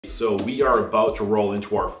so we are about to roll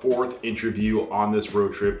into our fourth interview on this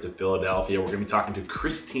road trip to Philadelphia. We're going to be talking to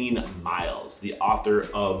Christine Miles, the author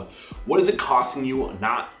of What Is It Costing You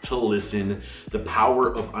Not to Listen? The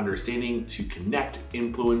Power of Understanding to Connect,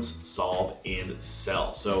 Influence, Solve, and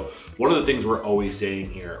Sell. So one of the things we're always saying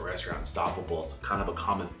here at Restaurant Unstoppable, it's kind of a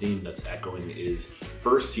common theme that's echoing, is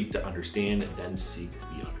first seek to understand, then seek to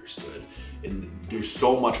be understood. And there's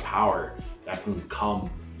so much power that can come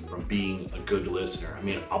from being a good listener. I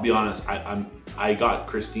mean, I'll be honest, I got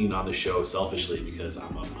Christine on the show selfishly because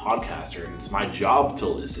I'm a podcaster and it's my job to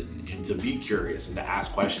listen and to be curious and to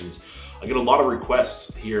ask questions. I get a lot of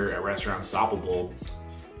requests here at Restaurant Unstoppable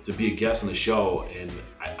to be a guest on the show, and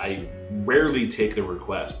I rarely take the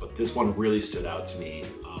request, but this one really stood out to me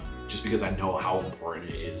just because I know how important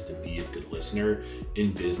it is to be a good listener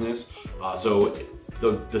in business. So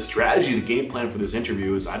the strategy, the game plan for this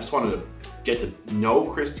interview is I just wanted to get to know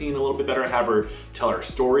Christine a little bit better, have her tell her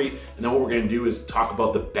story, and then what we're going to do is talk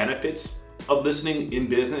about the benefits of listening in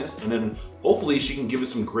business, and then hopefully she can give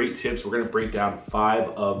us some great tips. We're going to break down 5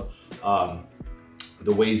 of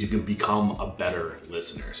the ways you can become a better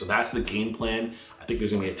listener. So that's the game plan. I think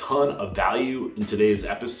there's going to be a ton of value in today's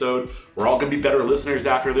episode. We're all going to be better listeners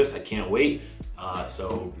after this. I can't wait.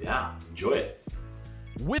 So yeah, enjoy it.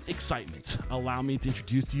 With excitement, allow me to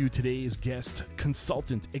introduce to you today's guest,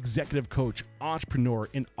 consultant, executive coach, entrepreneur,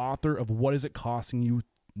 and author of What Is It Costing You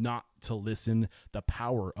Not to Listen? The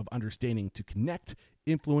Power of Understanding to Connect,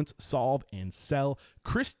 Influence, Solve, and Sell,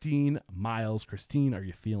 Christine Miles. Christine, are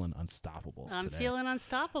you feeling unstoppable I'm today? feeling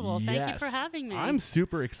unstoppable. Yes. Thank you for having me. I'm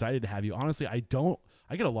super excited to have you. Honestly, I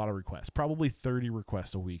get a lot of requests, probably 30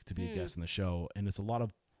 requests a week to be a guest on the show, and it's a lot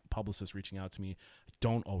of publicists reaching out to me. I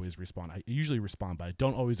don't always respond. I usually respond, but I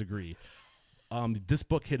don't always agree. This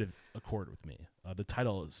book hit a chord with me. The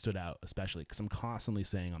title stood out especially because I'm constantly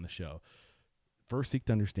saying on the show, first seek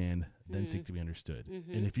to understand, then seek to be understood.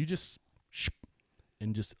 And if you just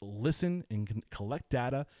listen and collect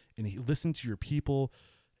data and listen to your people,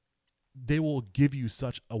 they will give you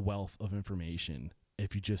such a wealth of information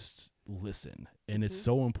if you just listen. And it's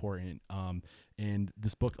so important. And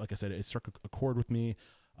this book, like I said, it struck a chord with me.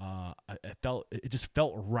 It just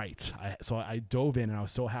felt right. So I dove in, and I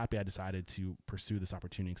was so happy I decided to pursue this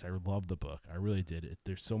opportunity because I loved the book. I really did.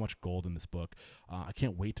 There's so much gold in this book. I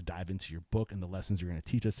can't wait to dive into your book and the lessons you're going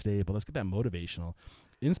to teach us today, but let's get that motivational,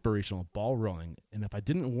 inspirational ball rolling. And if I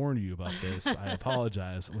didn't warn you about this, I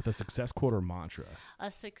apologize, with a success quote or mantra. A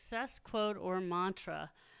success quote or mantra.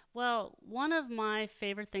 Well, one of my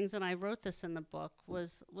favorite things, and I wrote this in the book,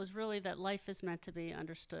 was really that life is meant to be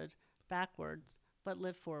understood backwards, but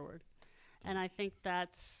live forward. And I think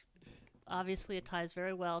that's, obviously it ties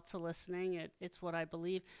very well to listening. It's what I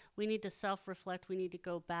believe. We need to self-reflect. We need to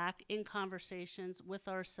go back in conversations with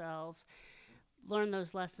ourselves, learn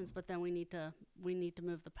those lessons, but then we need to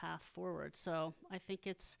move the path forward. So I think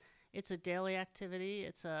it's a daily activity.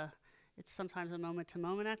 It's sometimes a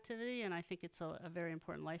moment-to-moment activity, and I think it's a very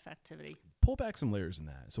important life activity. Pull back some layers in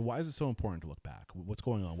that. So why is it so important to look back? What's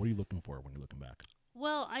going on? What are you looking for when you're looking back?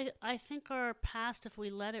 Well, I think our past, if we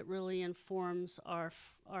let it, really informs our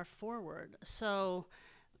forward. So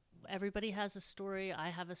everybody has a story. I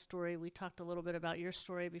have a story. We talked a little bit about your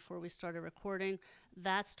story before we started recording.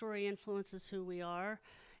 That story influences who we are.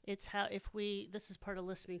 It's how, this is part of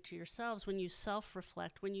listening to yourselves. When you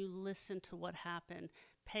self-reflect, when you listen to what happened,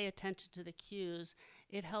 pay attention to the cues,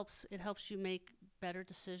 it helps you make better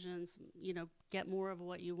decisions, get more of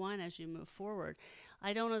what you want as you move forward.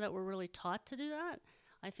 I don't know that we're really taught to do that.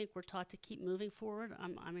 I think we're taught to keep moving forward.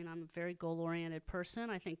 I'm a very goal-oriented person.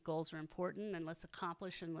 I think goals are important, and let's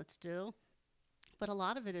accomplish and let's do. But a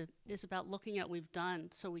lot of it is about looking at what we've done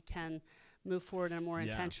so we can move forward in a more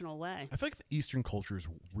intentional way. I feel like the Eastern culture is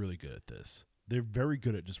really good at this. They're very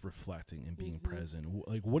good at just reflecting and being present.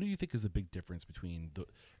 Like, what do you think is the big difference between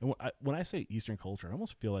when I say Eastern culture, I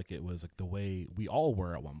almost feel like it was like the way we all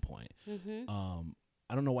were at one point.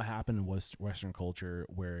 I don't know what happened in Western culture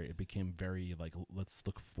where it became very like, let's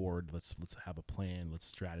look forward, let's have a plan,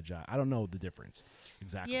 let's strategize. I don't know the difference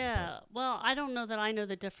exactly. Yeah, well, I don't know that I know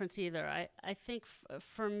the difference either. I think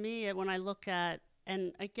for me, when I look at,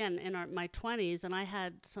 and again, in my 20s, and I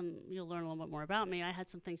had you'll learn a little bit more about me, I had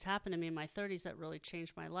some things happen to me in my 30s that really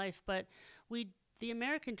changed my life. But the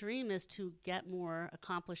American dream is to get more,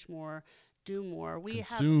 accomplish more, do more.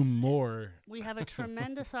 Consume more. We have a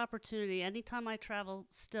tremendous opportunity. Anytime I travel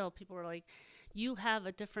still, people are like, you have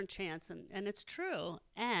a different chance. And it's true.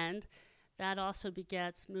 And that also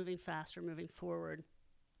begets moving faster, moving forward.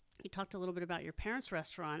 You talked a little bit about your parents'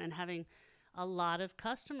 restaurant and having a lot of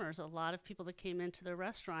customers, a lot of people that came into the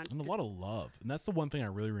restaurant. And a lot of love. And that's the one thing I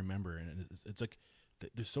really remember. And it's like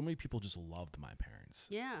there's so many people just loved my parents.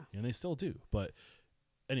 Yeah. And they still do. But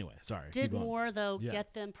anyway, sorry. Did more, though, Yeah.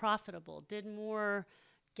 get them profitable? Did more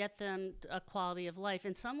get them a quality of life?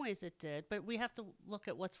 In some ways it did, but we have to look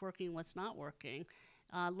at what's working, what's not working.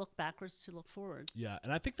 Look backwards to look forward. Yeah,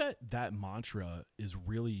 and I think that mantra is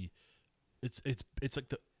really, it's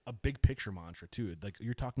like a big picture mantra too. Like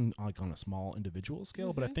you're talking like on a small individual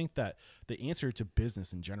scale, but I think that the answer to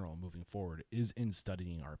business in general moving forward is in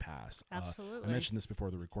studying our past. Absolutely. I mentioned this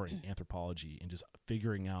before the recording, anthropology, and just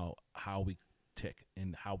figuring out how we tick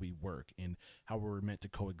and how we work and how we're meant to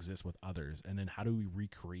coexist with others, and then how do we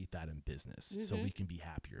recreate that in business so we can be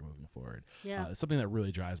happier moving forward. Yeah. It's something that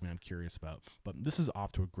really drives me. I'm curious about, but this is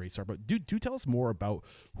off to a great start. But do tell us more about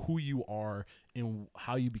who you are and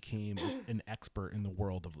how you became an expert in the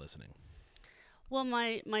world of listening. Well,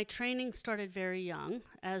 my training started very young,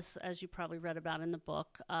 as you probably read about in the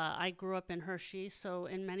book. I grew up in Hershey, so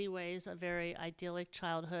in many ways a very idyllic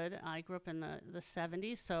childhood. I grew up in the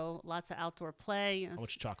 70s, so lots of outdoor play. How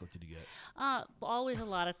much chocolate did you get? Always a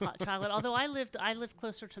lot of chocolate. Although I lived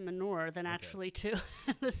closer to manure than actually to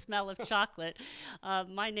the smell of chocolate.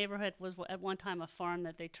 My neighborhood was at one time a farm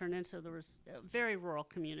that they turned into. There was a very rural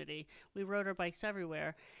community. We rode our bikes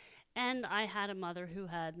everywhere. And I had a mother who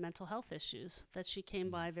had mental health issues that she came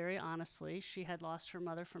by very honestly. She had lost her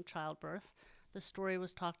mother from childbirth. The story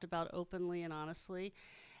was talked about openly and honestly.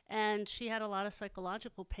 And she had a lot of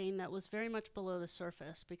psychological pain that was very much below the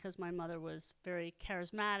surface because my mother was very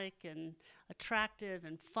charismatic and attractive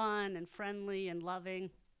and fun and friendly and loving.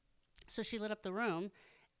 So she lit up the room,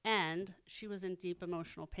 and she was in deep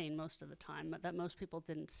emotional pain most of the time that most people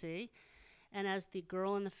didn't see. And as the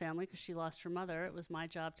girl in the family, because she lost her mother, it was my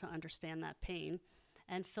job to understand that pain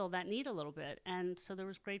and fill that need a little bit. And so there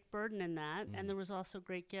was great burden in that, and there was also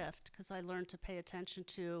great gift because I learned to pay attention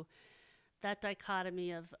to that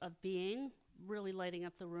dichotomy of being, really lighting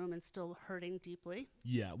up the room and still hurting deeply.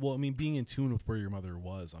 Yeah, well, I mean, being in tune with where your mother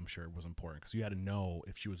was, I'm sure it was important because you had to know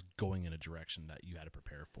if she was going in a direction that you had to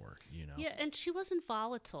prepare for, you know? Yeah, and she wasn't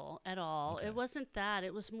volatile at all. Okay. It wasn't that.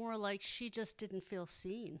 It was more like she just didn't feel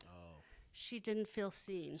seen. Oh. She didn't feel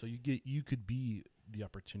seen. So you could be the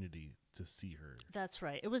opportunity to see her. That's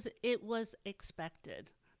right. It was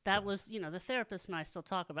expected. That was, the therapist and I still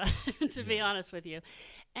talk about it, to be honest with you.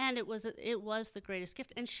 And it was the greatest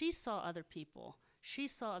gift. And she saw other people.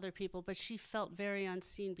 But she felt very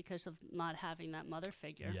unseen because of not having that mother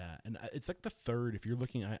figure. Yeah, and it's like the third, if you're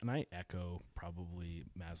looking at, and I echo probably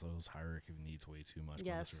Maslow's hierarchy of needs way too much.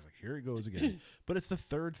 Yes. Like, here it goes again. But it's the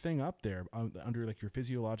third thing up there under like your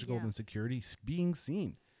physiological insecurity. Being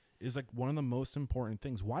seen is like one of the most important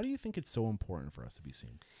things. Why do you think it's so important for us to be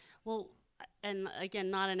seen? Well, and again,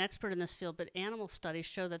 not an expert in this field, but animal studies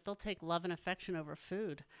show that they'll take love and affection over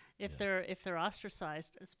food if they're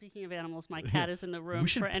ostracized. Speaking of animals, my cat is in the room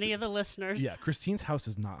for any of the listeners. Yeah, Christine's house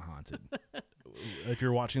is not haunted. If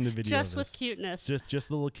you're watching the video, just with cuteness, just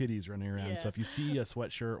the little kitties running around. Yeah. So if you see a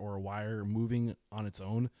sweatshirt or a wire moving on its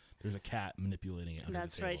own, there's a cat manipulating it.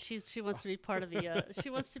 That's the right. She wants to be part of the. She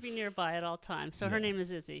wants to be nearby at all times. So her name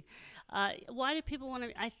is Izzy. Why do people want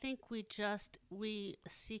to? I think we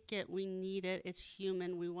seek it. We need it. It's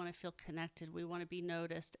human. We want to feel connected. We want to be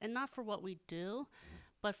noticed, and not for what we do,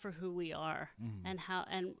 but for who we are and how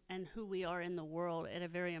and who we are in the world at a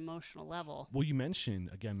very emotional level. Well, you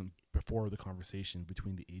mentioned again before the conversation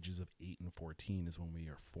between the ages of 8 and 14 is when we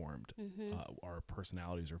are formed. Our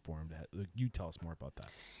personalities are formed. You tell us more about that.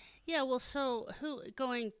 Yeah, well, so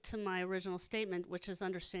going to my original statement, which is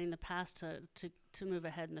understanding the past to move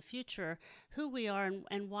ahead in the future, who we are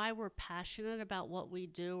and why we're passionate about what we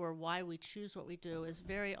do or why we choose what we do is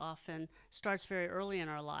very often starts very early in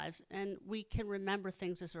our lives. And we can remember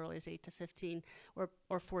things as early as 8 to 15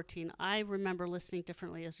 or 14. I remember listening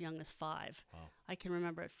differently as young as 5. Wow. I can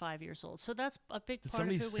remember at 5 years old. So that's a big part of who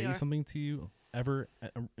we are. Did somebody say something to you ever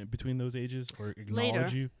between those ages or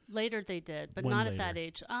acknowledge you? Later they did, but not at that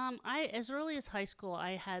age. I as early as high school,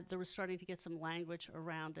 there was starting to get some language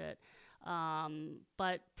around it.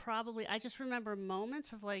 But probably I just remember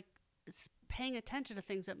moments of like paying attention to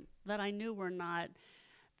things that I knew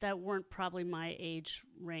that weren't probably my age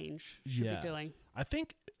range should be doing. I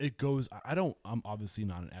think it goes, I'm obviously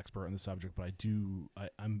not an expert on the subject, but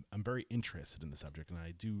I'm very interested in the subject, and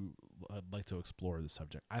I'd like to explore the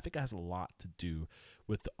subject. I think it has a lot to do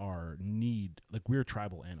with our need, like we're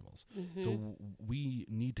tribal animals. So we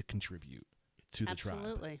need to contribute to the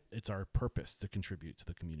tribe. It's our purpose to contribute to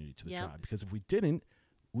the community, to the tribe, because if we didn't,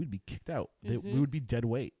 we'd be kicked out. We would be dead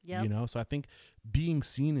weight, you know? So I think being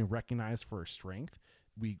seen and recognized for our strength,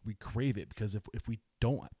 we crave it, because if we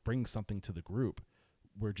don't bring something to the group,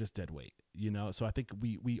 we're just dead weight, you know? So I think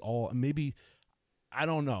we all, maybe I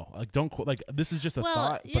don't know. Like, don't like this is just a well,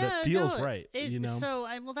 thought, but yeah, it feels no, right. You know. So,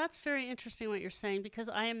 well, that's very interesting what you're saying, because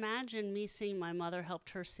I imagine me seeing my mother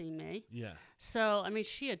helped her see me. Yeah. So, I mean,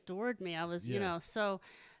 she adored me. I was, Yeah. so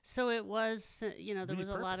it was, there was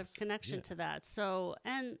a lot of purpose. connection to that. So,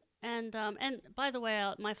 and by the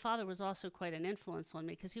way, my father was also quite an influence on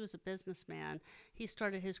me, because he was a businessman. He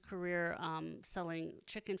started his career selling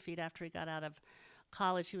chicken feed after he got out of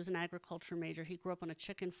college. He was an agriculture major. He grew up on a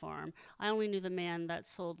chicken farm. I only knew the man that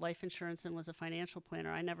sold life insurance and was a financial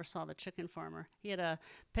planner. I never saw the chicken farmer. He had a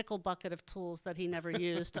pickle bucket of tools that he never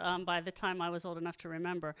used by the time I was old enough to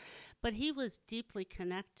remember. But he was deeply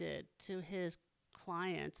connected to his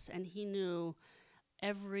clients, and he knew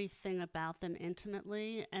everything about them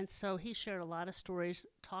intimately. And so he shared a lot of stories,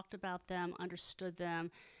 talked about them, understood them.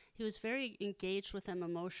 He was very engaged with them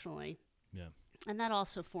emotionally. Yeah. And that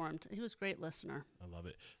also formed. He was a great listener. I love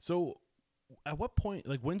it. So at what point,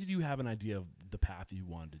 like when did you have an idea of the path you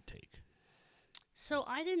wanted to take? So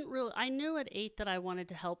I knew at 8 that I wanted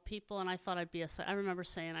to help people, and I thought I'd be I remember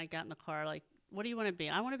saying, I got in the car, like, what do you want to be?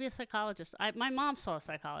 I want to be a psychologist. My mom saw a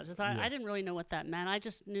psychologist. I didn't really know what that meant. I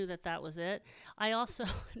just knew that was it. I also,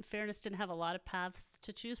 in fairness, didn't have a lot of paths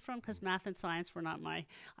to choose from, because math and science were not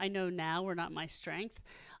I know now were not my strength.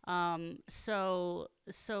 So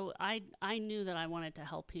I knew that I wanted to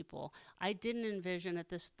help people. I didn't envision at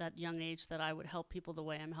that young age that I would help people the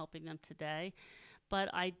way I'm helping them today. But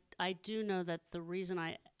I do know that the reason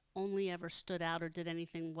I only ever stood out or did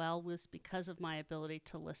anything well was because of my ability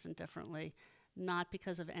to listen differently, not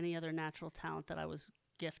because of any other natural talent that I was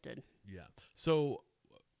gifted. Yeah. So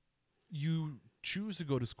you choose to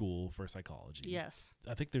go to school for psychology. Yes.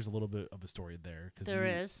 I think there's a little bit of a story there. There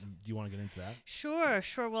is. Do you want to get into that? Sure.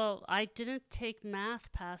 Well, I didn't take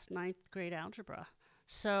math past 9th grade algebra.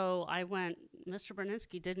 So I went, Mr.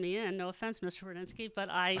 Berninsky did me in. No offense, Mr. Berninsky, but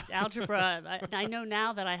algebra, I know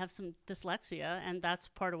now that I have some dyslexia, and that's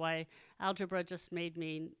part of why algebra just made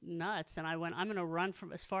me nuts. And I went, I'm going to run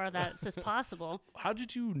from as far as possible. How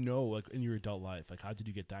did you know, like in your adult life, like how did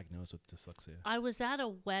you get diagnosed with dyslexia? I was at a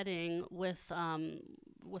wedding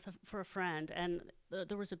for a friend, and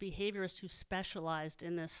there was a behaviorist who specialized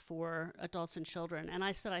in this for adults and children. And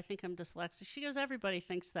I said, I think I'm dyslexic. She goes, everybody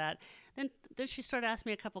thinks that. Then she started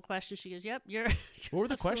asking me a couple questions. She goes, yep, you're What were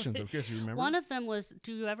the questions? I'm curious, you remember? One of them was,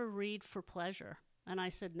 do you ever read for pleasure? And I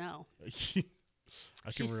said, no.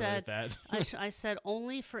 I can relate that. I said,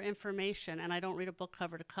 only for information, and I don't read a book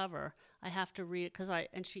cover to cover. I have to read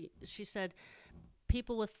it she said,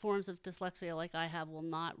 people with forms of dyslexia like I have will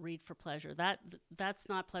not read for pleasure. That's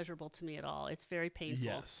not pleasurable to me at all. It's very painful.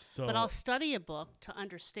 Yes. But I'll study a book to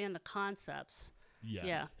understand the concepts.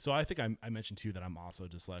 Yeah. So I think I mentioned to you that I'm also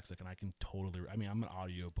dyslexic, and I can totally. I mean, I'm an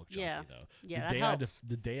audiobook junkie though. Yeah, that helps.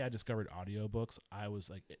 The day I discovered audiobooks, I was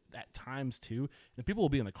like, at times too, and people will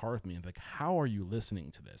be in the car with me and like, "How are you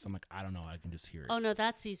listening to this?" I'm like, "I don't know. I can just hear it." Oh no,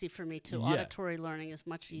 that's easy for me too. Yeah. Auditory learning is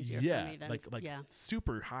much easier for me than like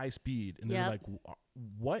super high speed, and they're like,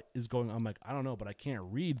 what is going on? I'm like, I don't know, but I can't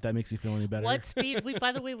read. That makes you feel any better? What speed?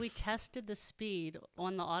 By the way, we tested the speed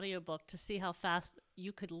on the audiobook to see how fast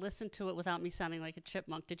you could listen to it without me sounding like a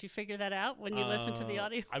chipmunk. Did you figure that out when you listened to the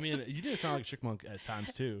audio? I mean, you did sound like a chipmunk at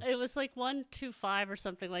times too. It was like 1.25 or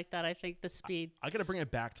something like that, I think, the speed. I got to bring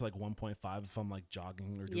it back to like 1.5 if I'm like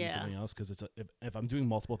jogging or doing something else, because if I'm doing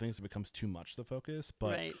multiple things, it becomes too much to focus.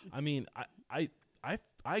 But I mean,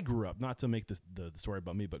 I grew up, not to make this the story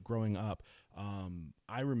about me, but growing up,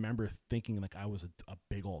 I remember thinking like I was a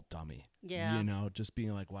big old dummy. Yeah. You know, just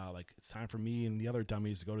being like, wow, like it's time for me and the other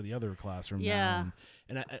dummies to go to the other classroom Yeah.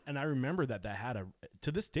 now. And I remember that had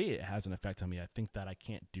to this day, it has an effect on me. I think that I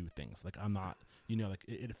can't do things. Like I'm not, you know, like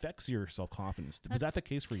it affects your self-confidence. Was that the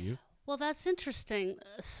case for you? Well, that's interesting.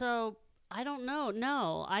 So I don't know.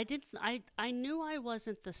 No, I didn't. I knew I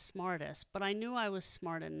wasn't the smartest, but I knew I was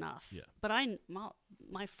smart enough. Yeah. But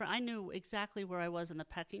my friend, I knew exactly where I was in the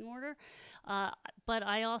pecking order. But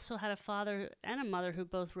I also had a father and a mother who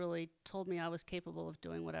both really told me I was capable of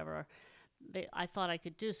doing whatever I thought I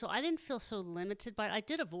could do. So I didn't feel so limited by it. I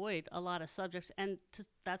did avoid a lot of subjects, and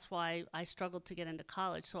that's why I struggled to get into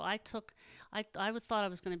college. So I thought I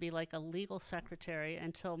was going to be like a legal secretary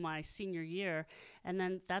until my senior year, and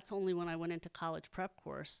then that's only when I went into college prep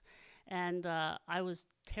course. And I was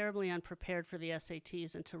terribly unprepared for the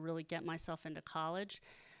SATs and to really get myself into college.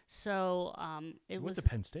 So it was to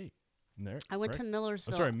Penn State. There, I went to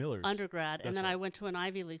Millersville undergrad, and then I went to an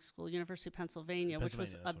Ivy League school, University of Pennsylvania, which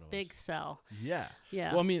was a big sell. Yeah.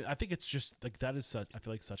 Yeah. Well, I mean, I think it's just like that is such, I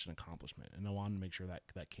feel like such an accomplishment, and I wanted to make sure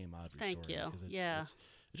that came out of your story. Thank you. Yeah.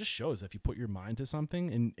 it just shows if you put your mind to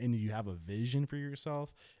something and you have a vision for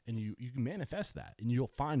yourself and you can manifest that, and you'll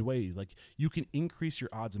find ways. Like, you can increase your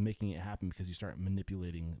odds of making it happen because you start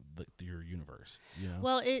manipulating your universe. You know?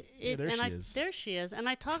 Well, there she is, and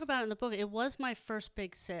I talk about it in the book. It was my first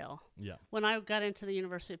big sale. Yeah. When I got into the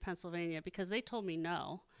University of Pennsylvania, because they told me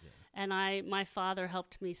no. Yeah. And my father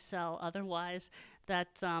helped me sell otherwise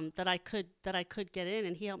that I could get in,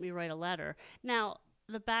 and he helped me write a letter. Now,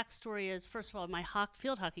 the backstory is, first of all, my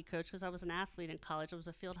field hockey coach, because I was an athlete in college, I was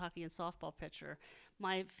a field hockey and softball pitcher.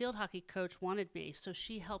 My field hockey coach wanted me, so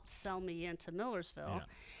she helped sell me into Millersville. Yeah.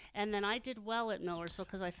 And then I did well at Millersville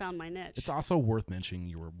because I found my niche. It's also worth mentioning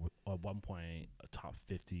you were at one point a top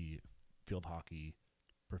 50 field hockey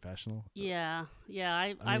professional. Yeah.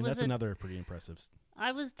 I mean, that's another pretty impressive.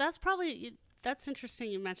 That's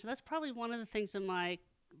interesting you mentioned. That's probably one of the things in my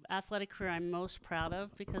athletic career I'm most proud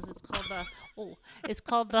of, because it's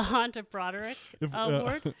called the Honda Broderick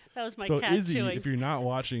Award. That was my cat Izzy, chewing. If you're not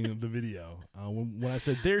watching the video, when I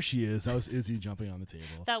said there she is, that was Izzy jumping on the table.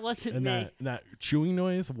 That wasn't and me. That chewing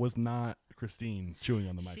noise was not Christine chewing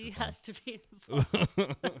on the microphone. She has to be involved.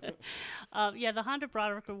 The Honda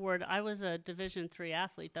Broderick Award. I was a Division III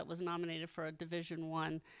athlete that was nominated for a Division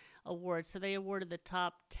I award. So they awarded the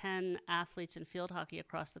top 10 athletes in field hockey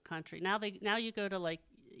across the country. Now you go to like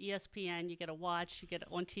ESPN, you get a watch, you get it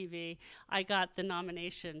on TV. I got the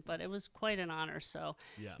nomination, but it was quite an honor. So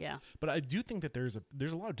yeah. But I do think that there's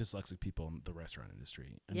a lot of dyslexic people in the restaurant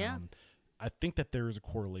industry. And, yeah. I think that there is a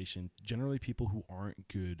correlation. Generally, people who aren't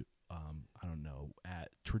good, at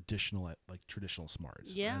traditional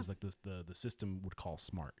smarts, as like the system would call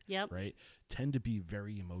smart, right, tend to be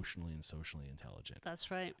very emotionally and socially intelligent. That's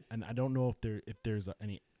right. And I don't know if there's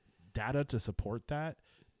any data to support that,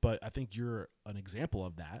 but I think you're an example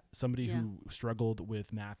of that. Somebody who struggled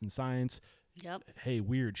with math and science. Yep. Hey,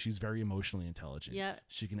 weird. She's very emotionally intelligent. Yeah.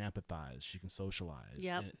 She can empathize. She can socialize.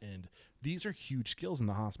 Yep. And these are huge skills in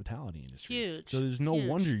the hospitality industry. Huge. So there's no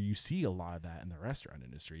wonder you see a lot of that in the restaurant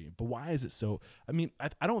industry. But why is it so? I mean,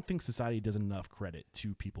 I don't think society does enough credit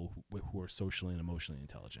to people who are socially and emotionally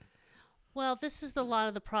intelligent. Well, this is a lot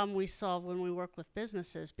of the problem we solve when we work with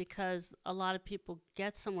businesses, because a lot of people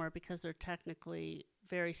get somewhere because they're technically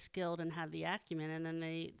very skilled and have the acumen, and then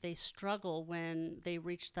they struggle when they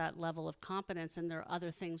reach that level of competence and their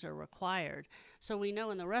other things are required. So we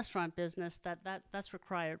know in the restaurant business that's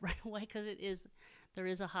required right away, because there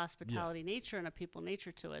is a hospitality nature and a people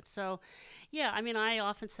nature to it. So, I mean, I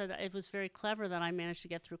often said it was very clever that I managed to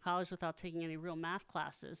get through college without taking any real math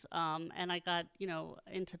classes. And I got,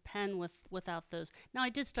 into Penn without those. Now, I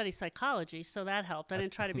did study psychology, so that helped. I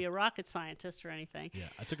didn't try to be a rocket scientist or anything. Yeah,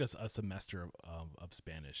 I took a semester of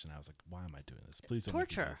Spanish, and I was like, why am I doing this? Please don't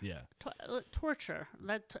torture. Make me do this. Torture.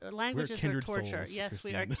 Languages are torture. Souls, yes,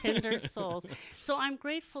 Christine. We are kindred souls. So I'm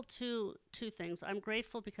grateful to two things. I'm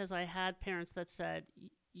grateful because I had parents that said,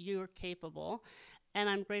 you're capable, and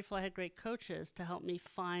I'm grateful I had great coaches to help me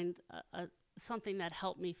find something that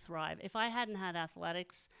helped me thrive. If I hadn't had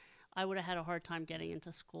athletics, I would have had a hard time getting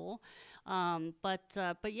into school. But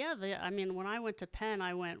when I went to Penn,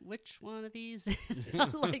 I went, which one of these is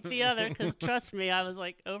not like the other? Because trust me, I was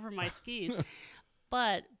like over my skis.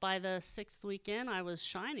 But by the 6th weekend, I was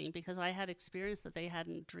shining because I had experience that they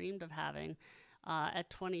hadn't dreamed of having. At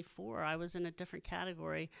 24, I was in a different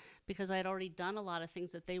category because I had already done a lot of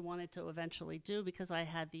things that they wanted to eventually do, because I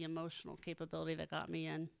had the emotional capability that got me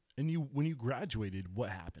in. And when you graduated, what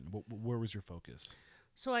happened? Where was your focus?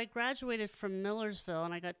 So I graduated from Millersville,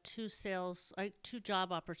 and I got two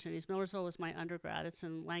job opportunities. Millersville was my undergrad. It's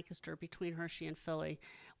in Lancaster, between Hershey and Philly.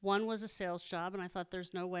 One was a sales job, and I thought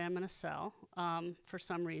there's no way I'm going to sell for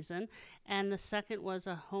some reason. And the second was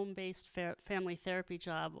a home-based family therapy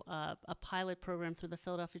job, a pilot program through the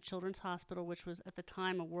Philadelphia Children's Hospital, which was at the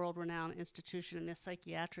time a world-renowned institution in the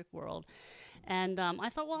psychiatric world. And I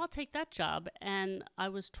thought, well, I'll take that job. And I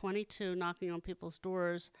was 22, knocking on people's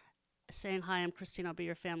doors, saying, hi, I'm Christine, I'll be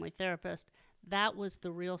your family therapist. That was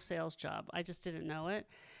the real sales job. I just didn't know it.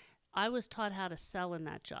 I was taught how to sell in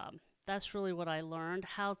that job. That's really what I learned,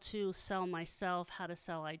 how to sell myself, how to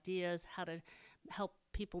sell ideas, how to help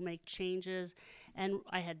people make changes. And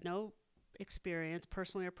I had no experience,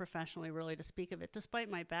 personally or professionally, really, to speak of it,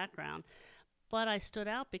 despite my background. But I stood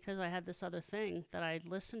out because I had this other thing that I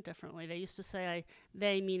listened differently. They used to say,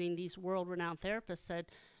 they meaning these world-renowned therapists, said,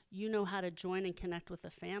 you know how to join and connect with the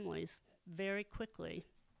families very quickly.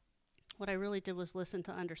 What I really did was listen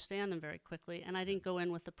to understand them very quickly, and I didn't go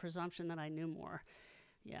in with the presumption that I knew more.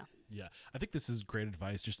 Yeah, I think this is great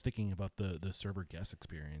advice, just thinking about the server guest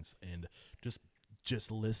experience and just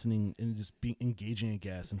just listening and just being engaging a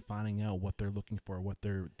guest and finding out what they're looking for, what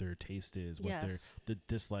their taste is, what the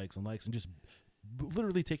dislikes and likes, and just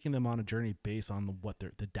literally taking them on a journey based on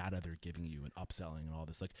the data they're giving you and upselling and all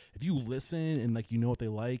this. Like if you listen and like you know what they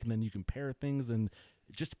like, and then you compare things and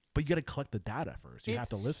but you got to collect the data first. You have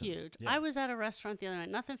to listen. It's huge. Yeah. I was at a restaurant the other night,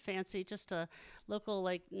 nothing fancy, just a local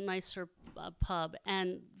like nicer pub,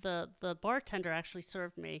 and the bartender actually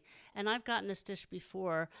served me. And I've gotten this dish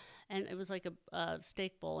before, and it was like a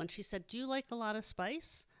steak bowl. And she said, "Do you like a lot of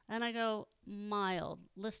spice?" And I go, "Mild,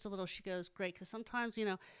 list a little." She goes, "Great," because sometimes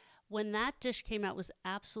when that dish came out, was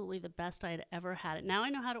absolutely the best I had ever had it. Now I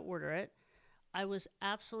know how to order it. I was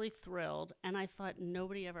absolutely thrilled, and I thought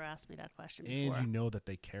nobody ever asked me that question before. And you know that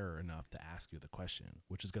they care enough to ask you the question,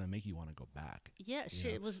 which is going to make you want to go back. Yeah,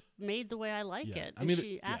 it was made the way I like it. I mean,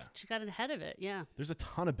 she got ahead of it. Yeah. There's a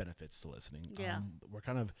ton of benefits to listening. Yeah.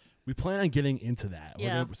 We plan on getting into that.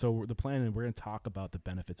 Yeah. The plan, and we're going to talk about the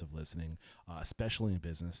benefits of listening, especially in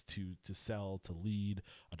business, to sell, to lead,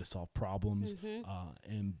 to solve problems.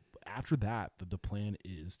 And after that, the plan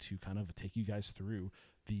is to kind of take you guys through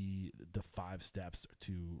the 5 steps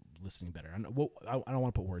to listening better. I don't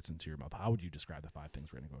want to put words into your mouth. How would you describe the 5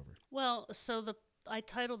 things we're going to go over? Well, so I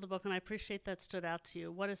titled the book, and I appreciate that stood out to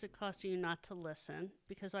you. What is it costing you not to listen?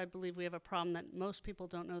 Because I believe we have a problem that most people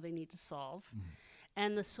don't know they need to solve.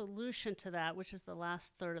 And the solution to that, which is the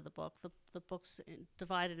last third of the book, the book's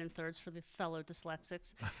divided in thirds for the fellow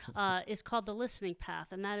dyslexics, is called The Listening Path.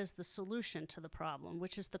 And that is the solution to the problem,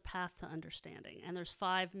 which is the path to understanding. And there's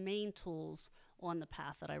 5 main tools on the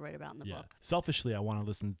path that I write about in the book. Selfishly, I wanted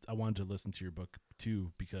to listen to your book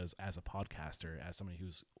too, because as a podcaster, as somebody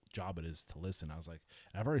whose job it is to listen, I was like,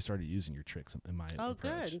 I've already started using your tricks in my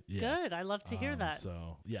approach. Good. I love to hear that.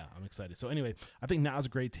 So yeah, I'm excited. So anyway, I think now is a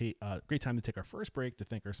great time to take our first break to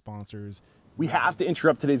thank our sponsors. We have to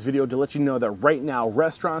interrupt today's video to let you know that right now,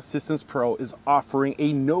 Restaurant Systems Pro is offering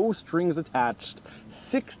a no strings attached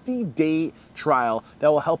 60-day trial that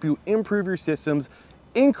will help you improve your systems,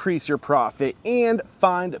 increase your profit, and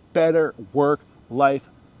find better work-life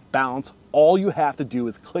balance. All you have to do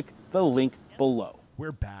is click the link below.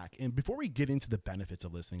 We're back. And before we get into the benefits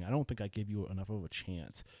of listening, I don't think I gave you enough of a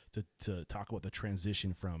chance to talk about the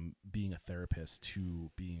transition from being a therapist to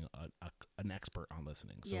being an expert on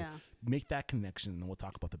listening. So make that connection, and we'll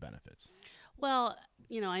talk about the benefits. Well,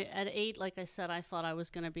 at 8, like I said, I thought I was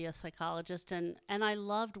going to be a psychologist, and I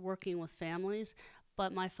loved working with families,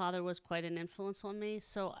 but my father was quite an influence on me.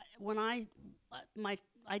 So when I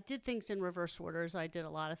did things in reverse orders. I did a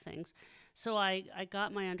lot of things. So I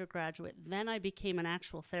got my undergraduate. Then I became an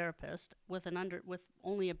actual therapist with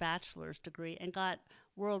only a bachelor's degree, and got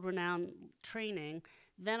world-renowned training.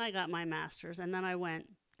 Then I got my master's, and then I went,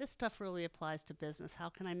 this stuff really applies to business. How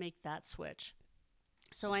can I make that switch?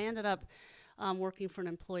 So I ended up working for an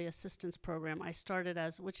employee assistance program. I started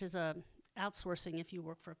which is outsourcing. If you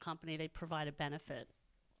work for a company, they provide a benefit.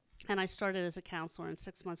 And I started as a counselor, and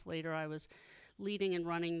 6 months later, I was leading and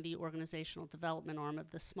running the organizational development arm of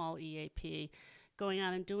the small EAP, going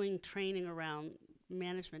out and doing training around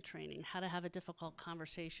management training, how to have a difficult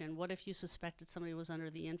conversation, what if you suspected somebody was under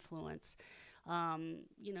the influence,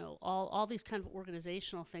 all these kind of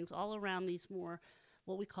organizational things, all around these more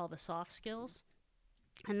what we call the soft skills.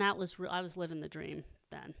 And that was I was living the dream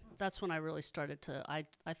then. That's when I really started to,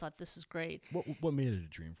 I thought, this is great. What made it a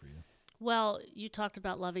dream for you? Well, you talked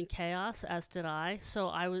about loving chaos, as did I.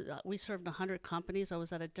 So we served 100 companies. I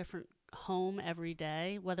was at a different home every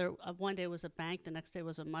day, whether one day was a bank, the next day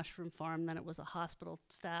was a mushroom farm, then it was a hospital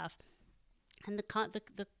staff. And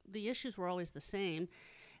the issues were always the same.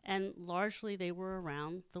 And largely they were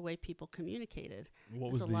around the way people communicated.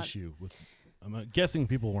 What was the issue? I'm guessing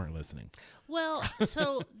people weren't listening. Well,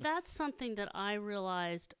 so that's something that I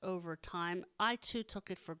realized over time. I too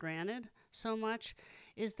took it for granted so much,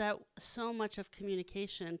 is that so much of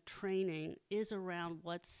communication training is around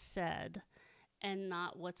what's said and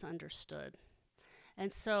not what's understood.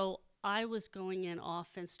 And so I was going in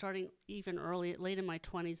often, starting even late in my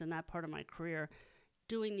 20s in that part of my career,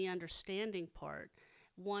 doing the understanding part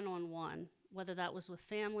one-on-one, whether that was with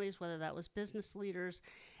families, whether that was business leaders.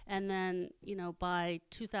 And then, by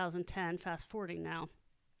 2010, fast forwarding now,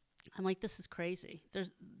 I'm like, this is crazy.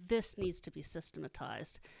 This needs to be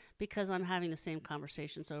systematized, because I'm having the same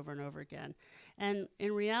conversations over and over again. And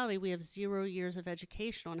in reality, we have 0 years of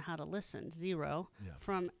education on how to listen, 0,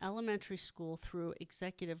 from elementary school through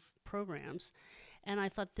executive programs. And I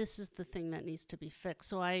thought, this is the thing that needs to be fixed.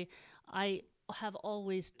 So I have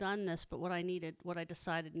always done this, but what I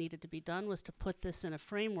decided needed to be done was to put this in a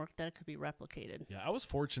framework that it could be replicated. Yeah, I was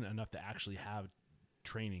fortunate enough to actually have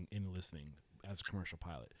training in listening as a commercial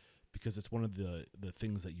pilot, because it's one of the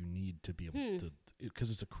things that you need to be able to,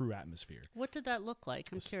 because it's a crew atmosphere. What did that look like?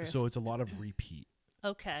 I'm curious. So it's a lot of repeat.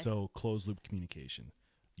 Okay. So closed loop communication.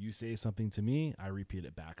 You say something to me, I repeat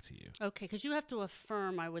it back to you. Okay, because you have to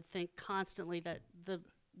affirm, I would think, constantly that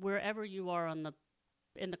wherever you are in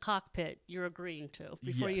the cockpit, you're agreeing to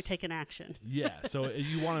before you take an action. Yeah. So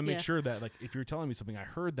you want to make sure that, like, if you're telling me something, I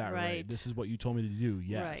heard that right. This is what you told me to do.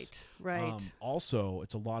 Yes. Right. Also,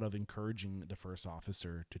 it's a lot of encouraging the first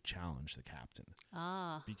officer to challenge the captain.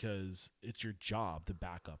 Because it's your job to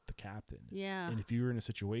back up the captain. Yeah. And if you're in a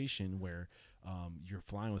situation where you're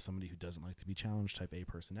flying with somebody who doesn't like to be challenged, type A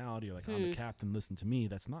personality, or like, I'm the captain, listen to me,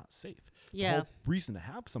 that's not safe. The whole reason to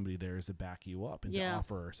have somebody there is to back you up and to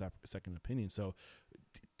offer a second opinion. So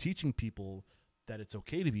teaching people that it's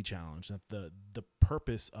okay to be challenged, that the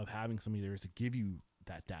purpose of having somebody there is to give you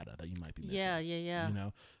that data that you might be missing. Yeah. You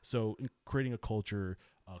know, so creating a culture,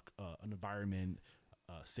 an environment,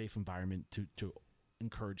 a safe environment to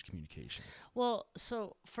encourage communication. Well,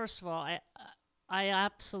 so first of all, I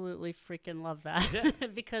absolutely freaking love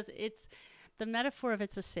that because it's the metaphor of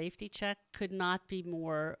it's a safety check could not be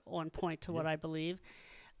more on point to what I believe.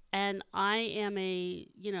 And I am a,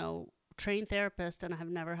 trained therapist, and I have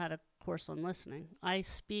never had a course on listening. I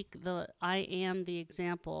am the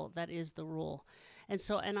example that is the rule.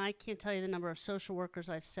 And I can't tell you the number of social workers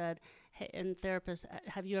I've said, hey, and therapists,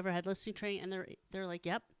 have you ever had listening training? And they're like,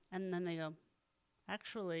 yep. And then they go,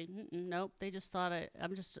 actually, nope. They just thought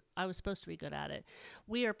I was supposed to be good at it.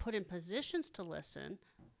 We are put in positions to listen.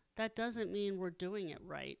 That doesn't mean we're doing it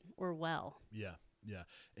right or well. Yeah. Yeah.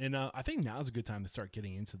 And I think now is a good time to start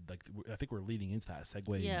getting into, like, I think we're leading into that,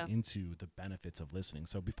 segue into the benefits of listening.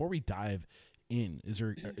 So before we dive in, is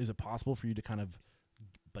it possible for you to kind of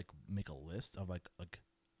like make a list of like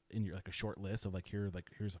in your, like, a short list of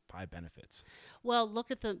here's 5 benefits? Well,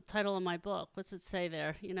 look at the title of my book. What's it say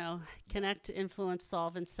there? Connect, influence,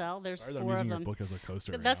 solve, and sell. There's 4 of them. I'm using your book as a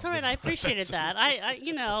coaster. That's all right. I appreciated that. I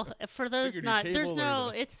for those there's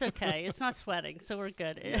no, it's okay. It's not sweating, so we're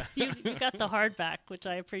good. Yeah. You got the hardback, which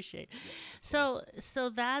I appreciate. Yes, so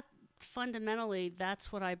that fundamentally,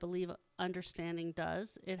 that's what I believe understanding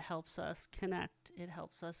does. It helps us connect. It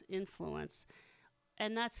helps us influence.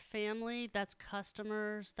 And that's family, that's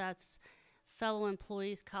customers, that's fellow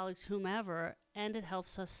employees, colleagues, whomever, and it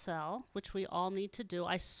helps us sell, which we all need to do.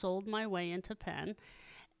 I sold my way into Penn,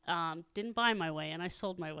 didn't buy my way in, I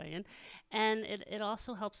sold my way in, and it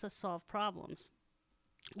also helps us solve problems,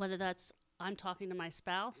 whether that's I'm talking to my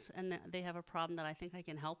spouse and they have a problem that I think I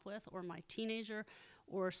can help with, or my teenager,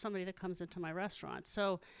 or somebody that comes into my restaurant.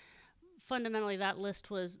 So fundamentally, that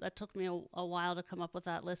took me a while to come up with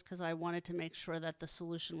that list because I wanted to make sure that the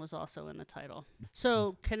solution was also in the title.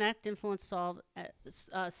 So connect, influence, solve,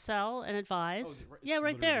 sell, and advise.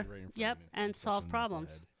 Right there. Yep, and solve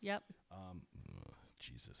problems. Yep.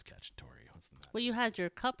 Jesus, Cacciatore. What's the matter? Well, you had your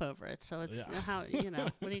cup over it, so it's how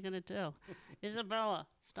what are you gonna do? Isabella,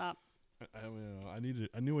 stop. I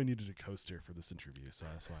knew I needed a coaster for this interview, so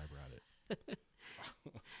that's why I brought it.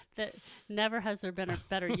 That never has there been a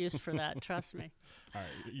better use for that. Trust me. All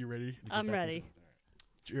right, you ready? I'm ready.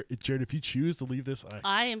 Jared, if you choose to leave this,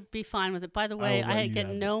 I be fine with it. By the way, I get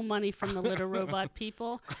no money from the Litter Robot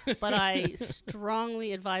people, but I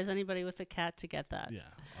strongly advise anybody with a cat to get that. Yeah,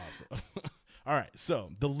 awesome. All right, so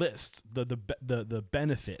the list, the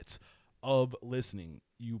benefits of listening: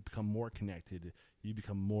 you become more connected, you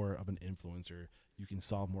become more of an influencer, you can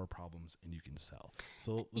solve more problems, and you can sell.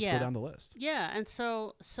 So let's go down the list. Yeah, and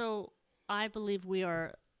so I believe we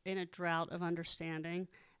are in a drought of understanding,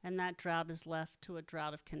 and that drought is left to a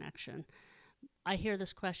drought of connection. I hear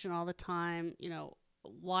this question all the time,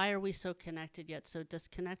 why are we so connected yet so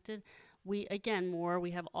disconnected? We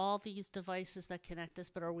have all these devices that connect us,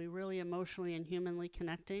 but are we really emotionally and humanly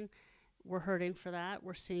connecting? We're hurting for that.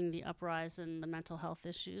 We're seeing the uprise in the mental health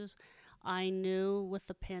issues. I knew with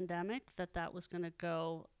the pandemic that was going to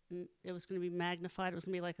go, it was going to be magnified. It was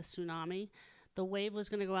going to be like a tsunami. The wave was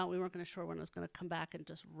going to go out. We weren't going to sure when it was going to come back and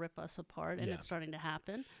just rip us apart, and it's starting to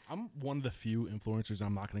happen. I'm one of the few influencers.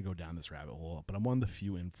 I'm not going to go down this rabbit hole, but I'm one of the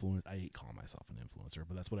few I hate calling myself an influencer,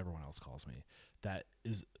 but that's what everyone else calls me. That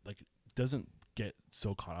is like doesn't get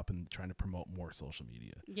so caught up in trying to promote more social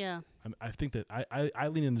media. Yeah. I think that I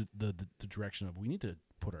lean in the direction of we need to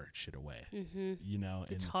put our shit away. Mm-hmm.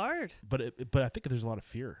 It's hard. But I think there's a lot of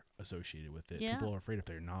fear associated with it. Yeah. People are afraid if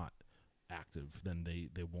they're not active, then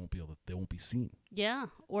they won't be seen. Yeah,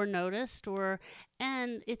 or noticed,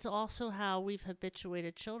 and it's also how we've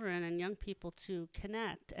habituated children and young people to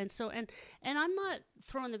connect. And so and I'm not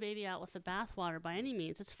throwing the baby out with the bathwater by any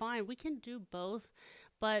means. It's fine. We can do both,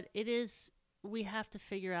 but it is we have to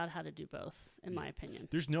figure out how to do both, in my opinion.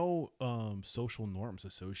 There's no social norms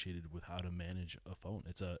associated with how to manage a phone.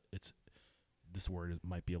 It's this word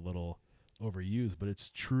might be a little overused, but it's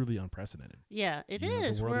truly unprecedented. Yeah, it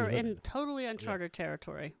is. We're in totally uncharted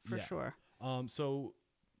territory for sure. So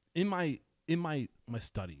in my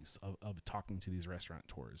studies of talking to these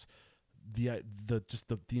restaurateurs, the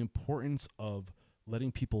importance of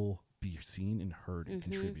letting people be seen and heard and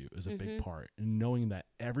contribute is a big part, and knowing that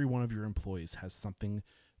every one of your employees has something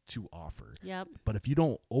to offer. Yep. But if you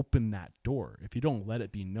don't open that door, if you don't let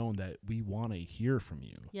it be known that we want to hear from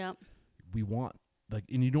you, yep, we want, like,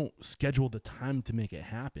 and you don't schedule the time to make it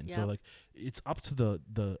happen. Yep. So like, it's up to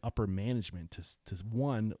the upper management to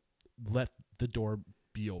one, let the door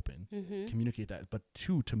be open, communicate that, but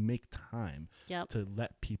two, to make time to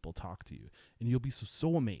let people talk to you, and you'll be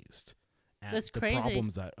so amazed at That's the crazy.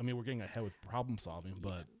 problems that, I mean, we're getting ahead with problem solving,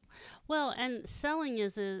 but well, and selling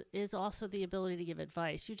is also the ability to give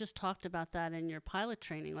advice. You just talked about that in your pilot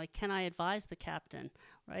training. Like, can I advise the captain,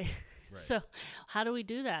 right? So how do we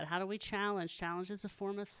do that? How do we challenge? Challenge is a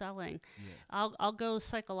form of selling. Yeah. I'll go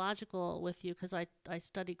psychological with you because I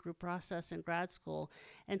studied group process in grad school.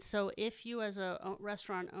 And so if you as a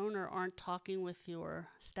restaurant owner aren't talking with your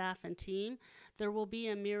staff and team, there will be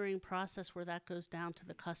a mirroring process where that goes down to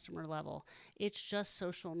the customer level. It's just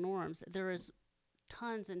social norms. There is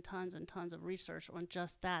tons and tons and tons of research on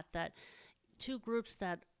just that two groups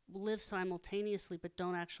that live simultaneously but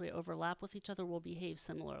don't actually overlap with each other will behave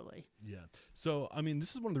similarly. Yeah. So, I mean,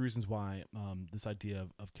 this is one of the reasons why this idea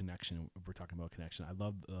of connection, we're talking about connection. I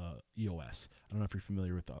love EOS. I don't know if you're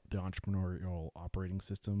familiar with the entrepreneurial operating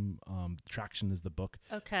system. Traction is the book.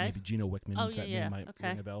 Okay. Maybe Gino Wickman. Might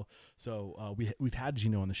ring a bell. So we've had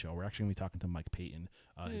Gino on the show. We're actually going to be talking to Mike Payton,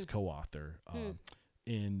 his co-author.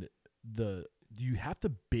 And you have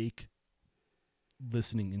to bake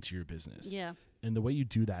listening into your business. Yeah. And the way you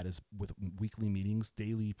do that is with weekly meetings,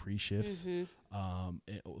 daily pre-shifts. Do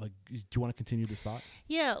you want to continue this thought?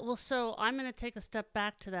 Yeah. Well, so I'm going to take a step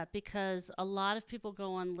back to that because a lot of people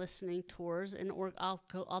go on listening tours, and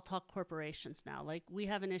I'll talk corporations now. Like, we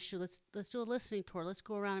have an issue. Let's do a listening tour. Let's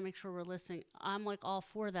go around and make sure we're listening. I'm like all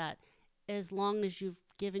for that, as long as you've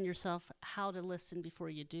given yourself how to listen before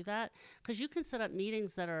you do that. Because you can set up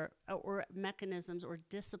meetings that are, or mechanisms or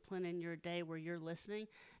discipline in your day where you're listening,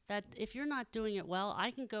 that if you're not doing it well,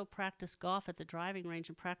 I can go practice golf at the driving range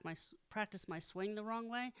and practice my swing the wrong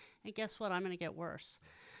way, and guess what? I'm going to get worse.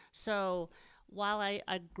 So while I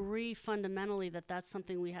agree fundamentally that that's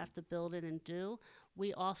something we have to build in and do,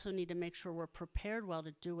 we also need to make sure we're prepared well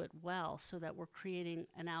to do it well so that we're creating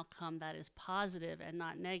an outcome that is positive and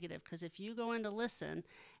not negative. Because if you go in to listen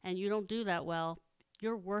and you don't do that well,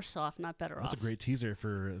 you're worse off, not better off. That's a great teaser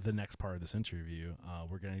for the next part of this interview.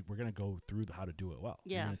 We're gonna go through how to do it well.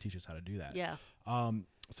 Yeah. You're gonna teach us how to do that. Yeah.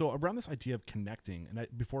 So around this idea of connecting, and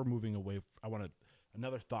before moving away,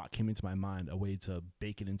 another thought came into my mind, a way to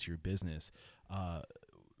bake it into your business.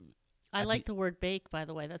 I like the word bake, by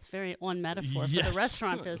the way. That's very on metaphor for the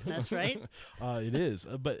restaurant business, right? It is.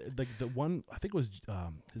 But like the one, I think it was,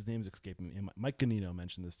 his name's escaping me. Mike Ganino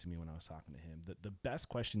mentioned this to me when I was talking to him, that the best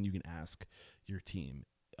question you can ask your team,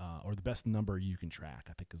 or the best number you can track,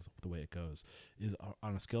 I think is the way it goes, is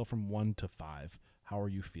on a scale from 1 to 5, how are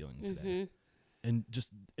you feeling today? And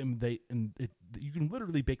you can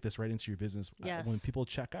literally bake this right into your business. Yes. When people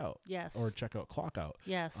check out, yes, or check out, clock out.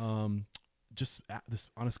 Yes. Just this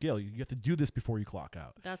on a scale, you have to do this before you clock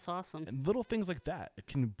out. That's awesome. And little things like that, it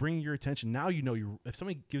can bring your attention. Now you know if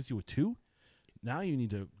somebody gives you a 2, now you need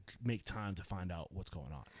to make time to find out what's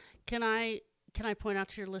going on. Can I point out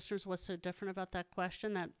to your listeners what's so different about that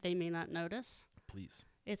question that they may not notice? Please.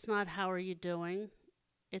 It's not how are you doing,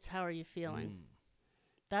 it's how are you feeling.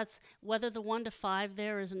 That's whether the 1 to 5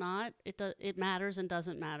 there is not, it matters and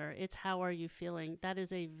doesn't matter. It's how are you feeling? That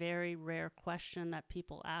is a very rare question that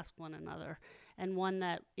people ask one another, and one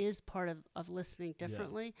that is part of listening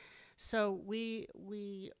differently. Yeah. So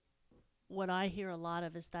what I hear a lot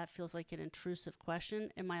of is that feels like an intrusive question.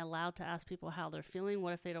 Am I allowed to ask people how they're feeling?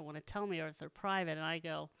 What if they don't want to tell me, or if they're private? And I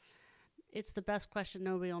go, it's the best question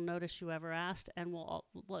nobody will notice you ever asked and will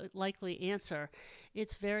likely answer.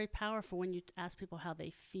 It's very powerful when you ask people how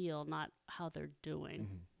they feel, not how they're doing.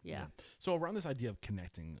 Yeah. So around this idea of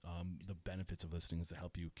connecting, the benefits of listening is to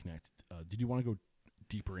help you connect. Did you want to go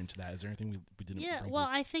deeper into that? Is there anything we didn't? Yeah. Well,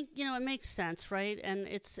 I think it makes sense, right? And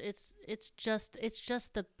it's just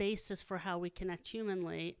the basis for how we connect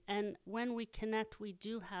humanly. And when we connect, we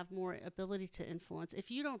do have more ability to influence. If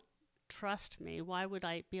you don't trust me, why would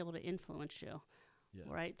I be able to influence you?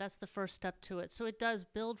 right? That's the first step to it. So it does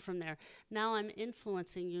build from there. Now I'm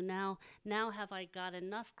influencing you. Now have I got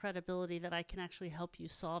enough credibility that I can actually help you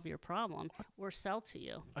solve your problem or sell to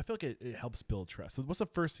you? I feel like it helps build trust. So what's the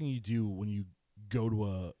first thing you do when you go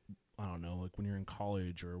to I don't know, like when you're in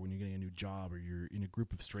college or when you're getting a new job or you're in a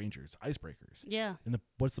group of strangers, icebreakers. Yeah. And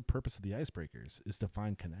what's the purpose of the icebreakers is to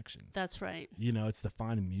find connection. That's right. You know, it's to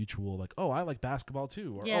find a mutual, like, oh, I like basketball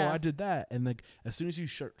too. Or, Yeah. oh, I did that. And like, as soon as you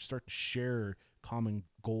start to share common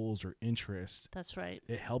goals or interests, That's right.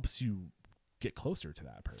 it helps you get closer to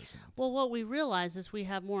that person. Well, what we realize is we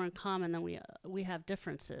have more in common than we have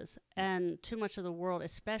differences. And too much of the world,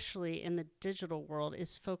 especially in the digital world,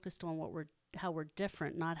 is focused on how we're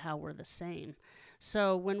different, not how we're the same.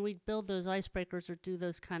 So when we build those icebreakers or do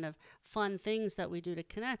those kind of fun things that we do to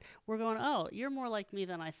connect, we're going, oh, you're more like me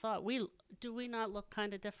than I thought. Do we not look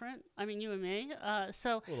kind of different? I mean, you and me.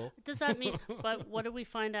 So does that mean, but what do we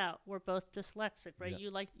find out? We're both dyslexic, right?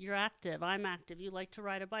 Yeah. You're active. I'm active. You like to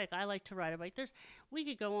ride a bike. I like to ride a bike. We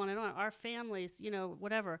could go on and on. Our families,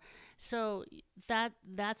 whatever. So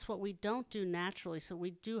that's what we don't do naturally. So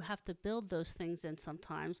we do have to build those things in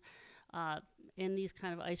sometimes. In these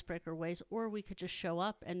kind of icebreaker ways, or we could just show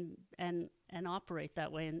up and operate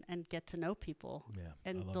that way and get to know people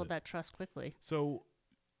and build that trust quickly. So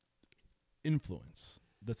influence,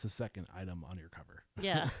 that's the second item on your cover.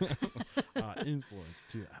 Yeah. Influence,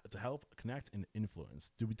 to help connect and influence.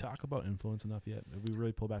 Did we talk about influence enough yet? Did we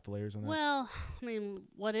really pull back the layers on that? Well, I mean,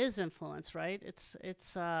 what is influence, right? It's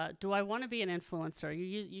do I want to be an influencer?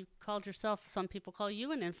 You called yourself, some people call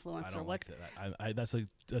you an influencer. I don't like that.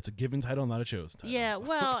 That's a given title, not a chosen title. Yeah,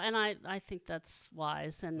 well, and I think that's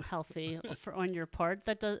wise and healthy on your part.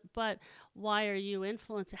 But why are you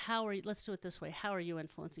influencing? Let's do it this way. How are you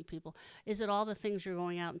influencing people? Is it all the things you're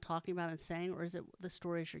going out and talking about and saying, or is it the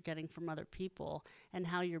stories you're getting from other people and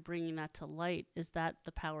how you're bringing that to light? Is that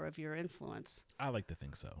the power of your influence? I like to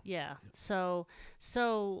think so. Yeah. So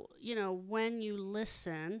when you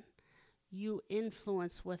listen, you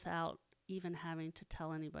influence without even having to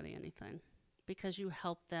tell anybody anything, because you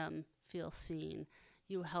help them feel seen.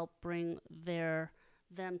 You help bring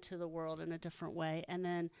them to the world in a different way, and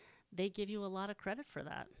then they give you a lot of credit for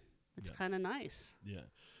that. It's kind of nice. Yeah.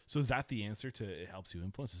 So is that the answer to it helps you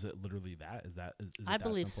influence? Is it literally that? Is it I that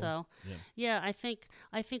believe simple? so. Yeah. I think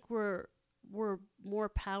we're more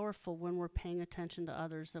powerful when we're paying attention to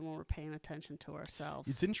others than when we're paying attention to ourselves.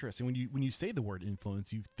 It's interesting when you say the word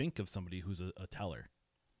influence, you think of somebody who's a teller.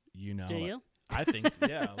 You know. Do you? I think,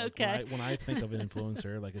 yeah. Like Okay. When I think of an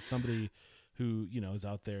influencer, like it's somebody who, is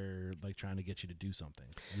out there like trying to get you to do something,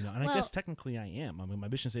 and I guess technically I am. I mean, my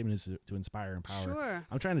mission statement is to inspire, empower. Sure.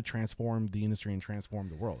 I'm trying to transform the industry and transform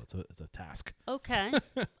the world. It's a task. Okay.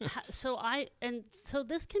 So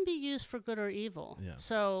this can be used for good or evil. Yeah.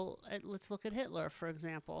 So let's look at Hitler, for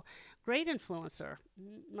example. Great influencer.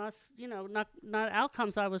 Not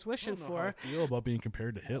outcomes I was wishing for. I feel about being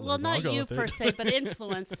compared to Hitler. Well, not you per se, but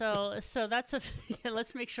influence. So that's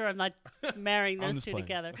let's make sure I'm not marrying those two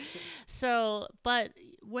together. So, but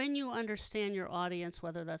when you understand your audience,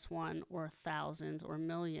 whether that's one or thousands or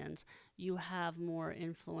millions, you have more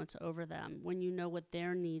influence over them. When you know what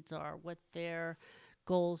their needs are, what their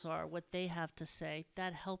goals are, what they have to say,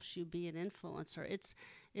 that helps you be an influencer. It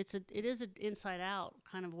is an inside out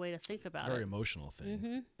kind of way to think about it. It's a very emotional thing.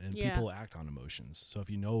 Mm-hmm. And people act on emotions. So if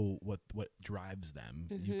you know what drives them,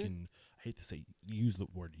 you can, I hate to say use the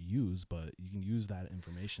word use, but you can use that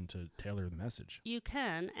information to tailor the message. You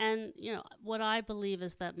can. And, what I believe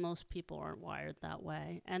is that most people aren't wired that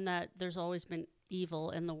way, and that there's always been evil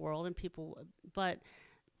in the world and but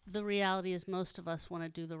the reality is most of us want to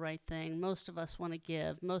do the right thing. Most of us want to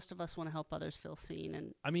give. Most of us want to help others feel seen.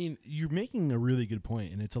 And I mean, you're making a really good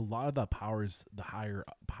point, and it's a lot of the higher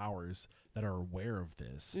powers that are aware of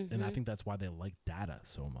this. And I think that's why they like data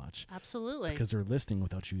so much. Absolutely. Because they're listening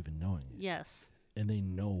without you even knowing it. Yes. And they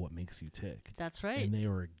know what makes you tick. That's right. And they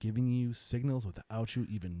are giving you signals without you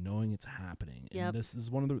even knowing it's happening. Yep. And this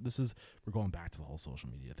is we're going back to the whole social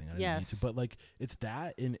media thing. I didn't need to, but like it's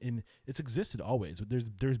that, and it's existed always.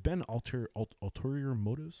 There's been ulterior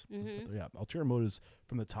motives. Ulterior motives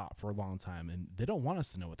from the top for a long time, and they don't want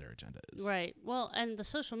us to know what their agenda is. Right. Well, and the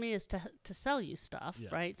social media is to sell you stuff,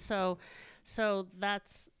 right? So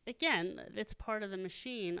that's, again, it's part of the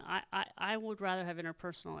machine. I would rather have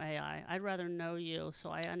interpersonal AI. I'd rather know you, so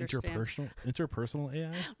I understand. Interpersonal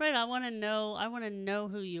AI. Right. I want to know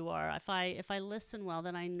who you are. If I listen well,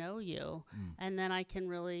 then I know you, and then I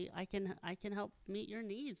can help meet your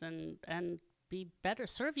needs and be better,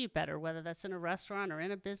 serve you better, whether that's in a restaurant or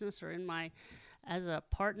in a business or as a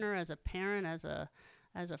partner, as a parent, as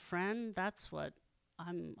a friend. That's what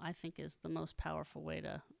I think is the most powerful way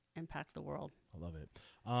to impact the world. I love it.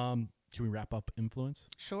 Can we wrap up influence?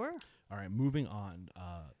 Sure. All right, moving on.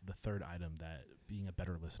 The third item that being a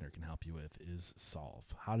better listener can help you with is solve.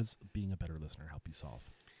 How does being a better listener help you solve?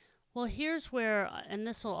 Well, here's where, and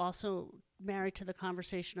this will also marry to the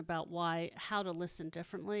conversation about how to listen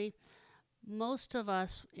differently. Most of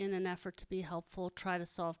us, in an effort to be helpful, try to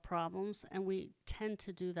solve problems, and we tend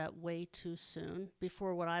to do that way too soon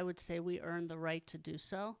before what I would say we earn the right to do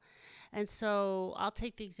so. And so I'll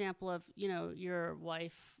take the example of, your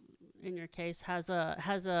wife, in your case, has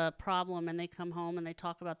a problem, and they come home and they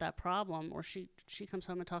talk about that problem, or she comes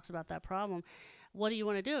home and talks about that problem. What do you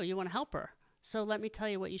want to do? You want to help her. So let me tell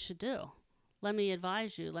you what you should do. Let me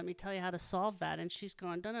advise you. Let me tell you how to solve that. And she's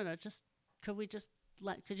going, no,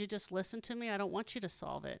 could you just listen to me? I don't want you to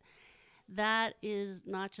solve it. That is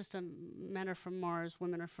not just a men are from Mars,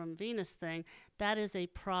 women are from Venus thing. That is a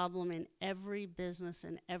problem in every business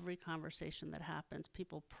and every conversation that happens.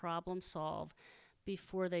 People problem solve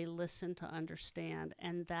before they listen to understand,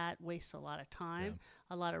 and that wastes a lot of time,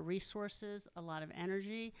 a lot of resources, a lot of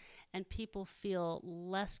energy, and people feel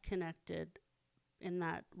less connected in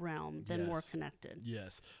that realm than more connected.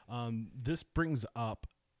 Yes. This brings up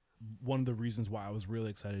one of the reasons why I was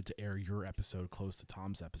really excited to air your episode close to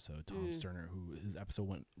Tom's episode, Tom Sterner, who his episode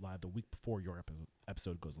went live the week before your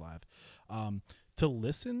episode goes live. To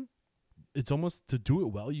listen, it's almost, to do it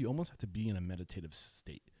well, you almost have to be in a meditative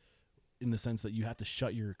state, in the sense that you have to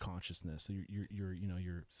shut your consciousness, so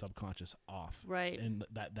your subconscious off, right? And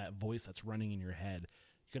that voice that's running in your head,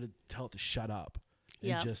 you got to tell it to shut up.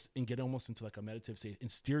 And get almost into like a meditative state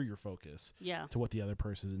and steer your focus to what the other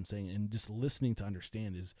person is saying, and just listening to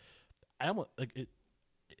understand is, I almost like it.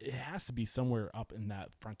 It has to be somewhere up in that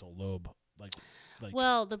frontal lobe, like.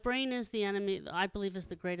 Well, the brain is the enemy. I believe is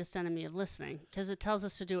the greatest enemy of listening, because it tells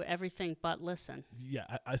us to do everything but listen. Yeah.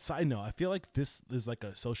 I side note, I feel like this is like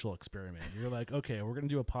a social experiment. You're like, okay, we're gonna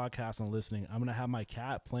do a podcast on listening. I'm gonna have my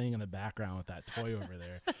cat playing in the background with that toy over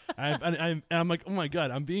there. and I'm like, oh my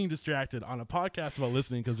god, I'm being distracted on a podcast about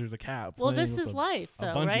listening because there's a cat. Well, this is life,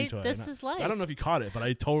 though, right? Toy. This is life. I don't know if you caught it, but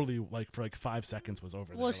I totally for 5 seconds was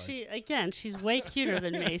over there. Well, she's way cuter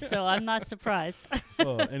than me, so I'm not surprised.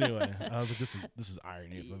 Well, anyway, I was like, this is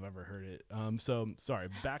irony if I've ever heard it. So sorry.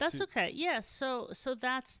 That's okay. Yeah. So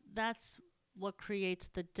that's what creates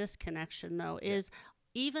the disconnection, though, is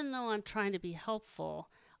even though I'm trying to be helpful,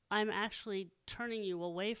 I'm actually turning you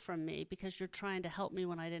away from me because you're trying to help me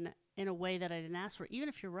when I didn't, in a way that I didn't ask for. Even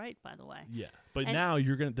if you're right, by the way. Yeah. But now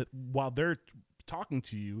you're gonna while they're talking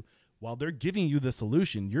to you, while they're giving you the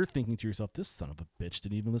solution, you're thinking to yourself, this son of a bitch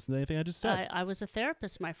didn't even listen to anything I just said. I was a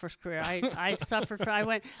therapist my first career. I suffered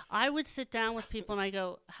I would sit down with people and I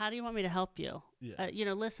go, how do you want me to help you? Yeah.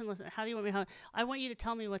 Listen, how do you want me to help? I want you to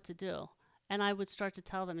tell me what to do. And I would start to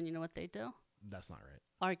tell them, and you know what they do? That's not right.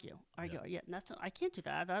 Argue. Yeah, I can't do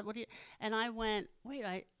that. What do you? And I went,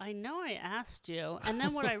 wait, I know I asked you. And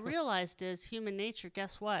then what I realized is human nature,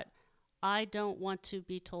 guess what? I don't want to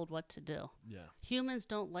be told what to do. Yeah. Humans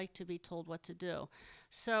don't like to be told what to do.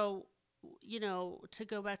 So, to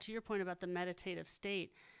go back to your point about the meditative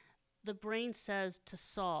state, the brain says to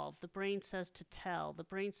solve, the brain says to tell, the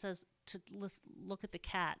brain says to look at the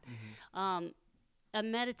cat.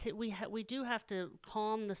 We do have to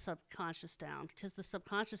calm the subconscious down, because the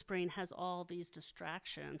subconscious brain has all these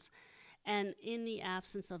distractions. And in the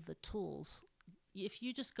absence of the tools, if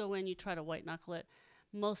you just go in, you try to white knuckle it,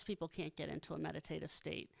 most people can't get into a meditative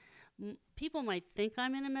state. People might think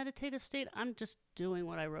I'm in a meditative state. I'm just doing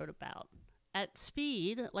what I wrote about. At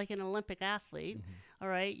speed, like an Olympic athlete, all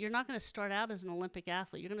right, you're not going to start out as an Olympic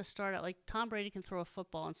athlete. You're going to start out like Tom Brady can throw a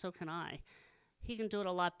football, and so can I. He can do it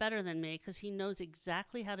a lot better than me because he knows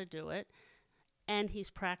exactly how to do it, and he's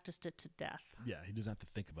practiced it to death. Yeah, he doesn't have to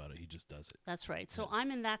think about it. He just does it. That's right. So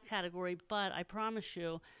I'm in that category, but I promise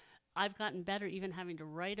you, I've gotten better even having to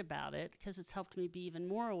write about it, because it's helped me be even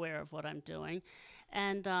more aware of what I'm doing.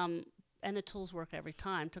 And the tools work every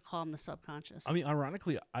time to calm the subconscious. I mean,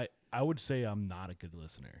 ironically, I would say I'm not a good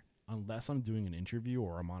listener unless I'm doing an interview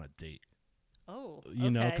or I'm on a date. Oh,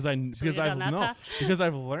 because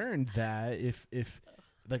I've learned that if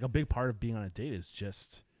like a big part of being on a date is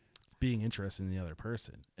just being interested in the other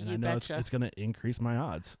person, and I know it's going to increase my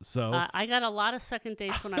odds. So I got a lot of second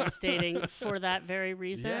dates when I was dating for that very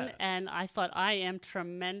reason, and I thought I am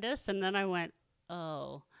tremendous, and then I went,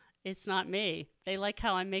 oh, it's not me. They like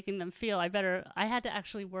how I'm making them feel. I had to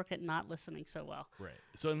actually work at not listening so well. Right.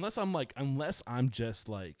 So unless I'm just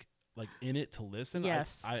like in it to listen,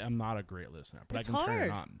 yes. I'm not a great listener, but it's I can hard. turn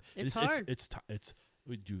it on. It's hard.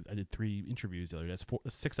 I did 3 interviews the other day. That's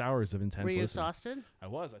 6 hours of intense listening. Were you exhausted? I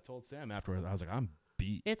was. I told Sam afterwards, I was like, I'm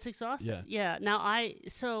beat. It's exhausting. Yeah. Now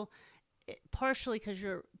partially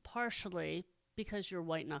because you're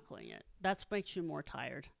white knuckling it. That makes you more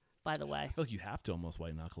tired. By the way, I feel like you have to almost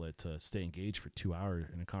white knuckle it to stay engaged for 2 hours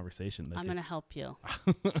in a conversation. Like I'm going to help you.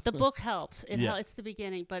 The book helps. It's the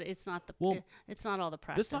beginning, but it's not it's not all the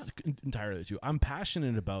practice. That's not entirely true. I'm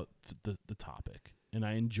passionate about the topic, and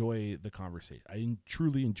I enjoy the conversation. I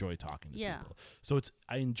truly enjoy talking to people. So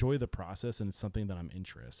I enjoy the process, and it's something that I'm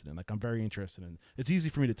interested in. Like, I'm very interested in. It's easy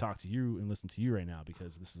for me to talk to you and listen to you right now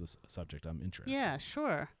because this is a subject I'm interested in. Yeah,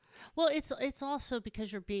 sure. Well, it's also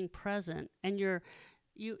because you're being present and you're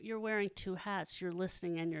wearing two hats. You're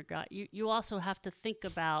listening and you're you also have to think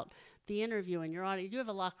about the interview and your audience. You have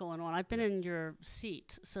a lot going on. I've been in your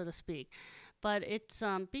seat, so to speak, but it's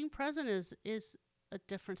being present is a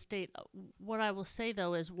different state. What I will say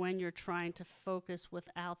though is when you're trying to focus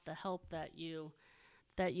without the help that you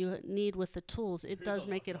need with the tools, it does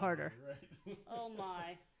make it harder. Right? Oh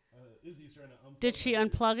my! Izzy's trying to unplug. Did she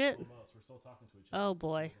unplug it? We're still talking to each other. Oh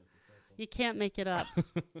boy. You can't make it up.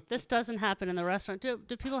 This doesn't happen in the restaurant. Do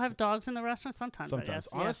people have dogs in the restaurant? Sometimes. I guess.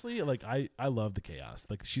 Honestly, like I love the chaos.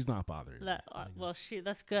 Like, she's not bothered.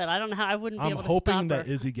 That's good. I don't know how I wouldn't be able to stop her. I'm hoping that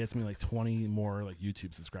Izzy gets me like 20 more like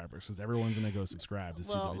YouTube subscribers because everyone's gonna go subscribe to see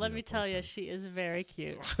the video. Well, let me tell you, she is very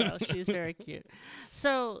cute. So she's very cute.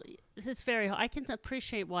 So it's I can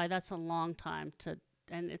appreciate why that's a long time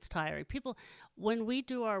and it's tiring. People, when we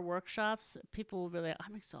do our workshops, people will be like,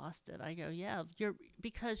 I'm exhausted. I go, yeah,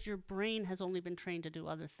 because your brain has only been trained to do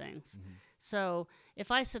other things. Mm-hmm. So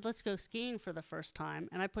if I said, let's go skiing for the first time,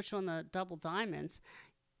 and I put you on the double diamonds,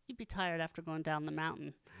 you'd be tired after going down the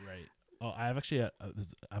mountain. Right. Oh, I have actually I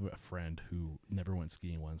have a friend who never went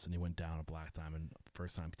skiing once, and he went down a black diamond the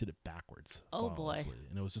first time. He did it backwards. Oh boy!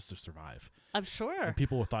 And it was just to survive. I'm sure. And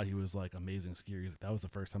people thought he was like amazing skier. He's like, that was the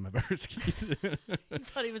first time I've ever skied. You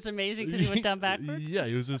thought he was amazing because he went down backwards? Yeah,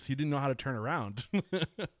 he didn't know how to turn around.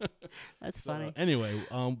 That's funny. Anyway,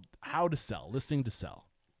 how to sell? Listening to sell.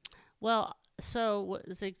 Well, so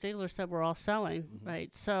what Zig Ziglar said, we're all selling,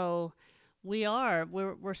 right? So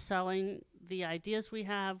we're selling the ideas we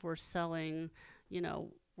have. We're selling,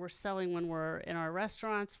 we're selling when we're in our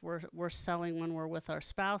restaurants. We're selling when we're with our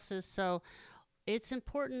spouses. So it's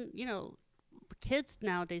important, kids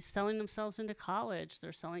nowadays selling themselves into college.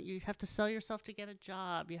 You have to sell yourself to get a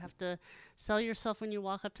job. You have to sell yourself when you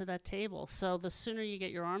walk up to that table. So the sooner you get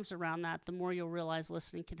your arms around that, the more you'll realize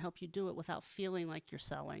listening can help you do it without feeling like you're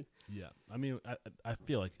selling. Yeah. I mean, I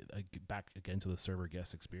feel like I get back again to the server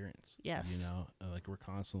guest experience. Yes. Like we're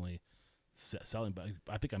constantly selling, but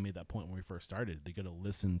I think I made that point when we first started. They got to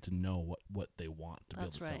listen to know what they want to be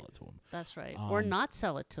able to sell it to them. That's right. Or not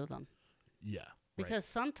sell it to them. Yeah. Because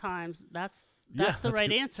sometimes that's the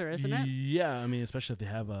right answer, isn't it? Yeah, I mean, especially if they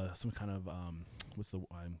have some kind of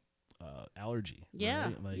allergy. Yeah,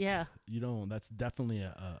 right? Like, that's definitely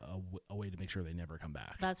a way to make sure they never come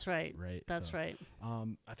back. That's right. Right. That's right.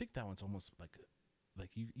 I think that one's almost like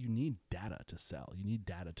you need data to sell. You need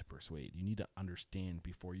data to persuade. You need to understand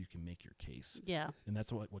before you can make your case. Yeah. And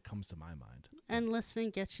that's what comes to my mind. And listening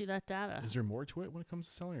gets you that data. Is there more to it when it comes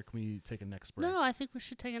to selling, or can we take a next break? No, I think we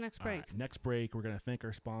should take a next break. Right, next break, we're going to thank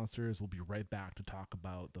our sponsors. We'll be right back to talk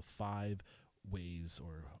about the 5 ways,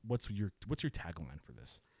 or what's your tagline for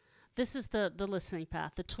this? This is the listening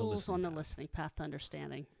path, the tools on the listening path to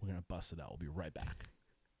understanding. We're going to bust it out. We'll be right back.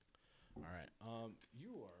 All right.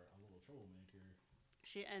 You are a little troublemaker.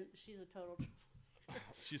 She's a total.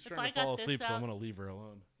 She's trying to fall asleep, so I'm going to leave her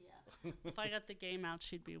alone. Yeah. If I got the game out,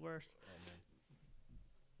 she'd be worse.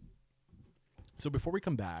 So before we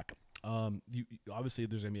come back, you obviously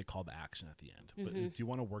there's going to be a call to action at the end. But do you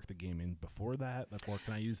want to work the game in before that? Or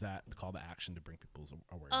can I use that call to action to bring people's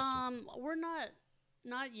awareness? We're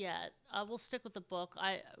not yet. We'll stick with the book.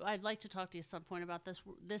 I'd like to talk to you at some point about this.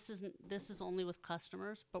 This is only with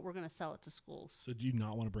customers, but we're going to sell it to schools. So do you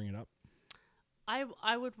not want to bring it up?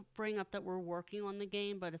 I would bring up that we're working on the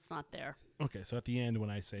game, but it's not there. Okay, so at the end when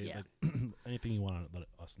I say like, anything you want to let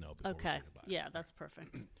us know before we say goodbye. Yeah, that's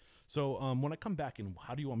perfect. So when I come back in,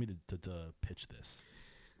 how do you want me to pitch this?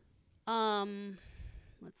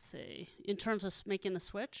 Let's see. In terms of making the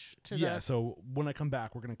switch to so when I come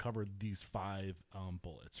back, we're going to cover these 5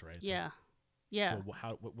 bullets, right? Yeah. So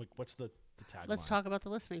what's the tagline? Let's talk about the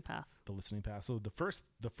listening path. The listening path. So the first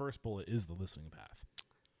bullet is the listening path.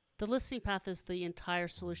 The listening path is the entire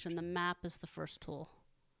solution. The map is the first tool.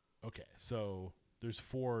 Okay, so there's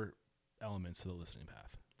 4 elements to the listening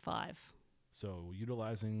path. 5. So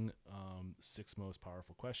utilizing 6 most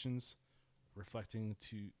powerful questions, reflecting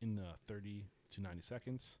in the 30 to 90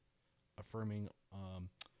 seconds, affirming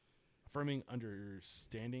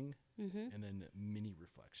understanding and then mini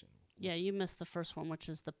reflection. Yeah, you missed the first one, which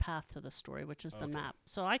is the path to the story, which is the map.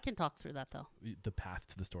 So I can talk through that, though. The path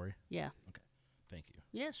to the story? Yeah. Okay. Thank you.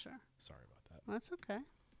 Yeah, sure. Sorry about that. Well, that's okay.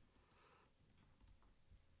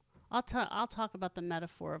 I'll talk about the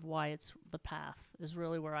metaphor of why it's the path is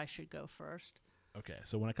really where I should go first. Okay,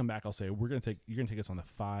 so when I come back, I'll say you're gonna take us on the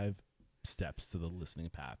 5 steps to the listening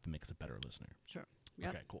path to make us a better listener. Sure. Yep.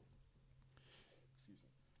 Okay, cool.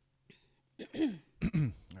 Excuse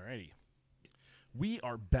me. Alrighty. We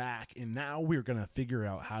are back, and now we're going to figure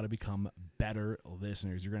out how to become better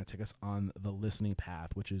listeners. You're going to take us on the listening path,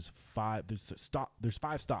 which is 5. There's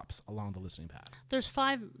 5 stops along the listening path. There's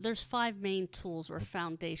five main tools or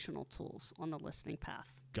foundational tools on the listening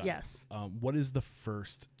path. Got yes. It. What is the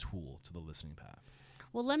first tool to the listening path?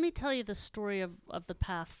 Well, let me tell you the story of the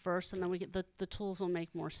path first, and then we get the tools will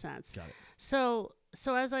make more sense. Got it.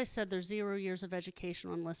 So as I said, there's 0 years of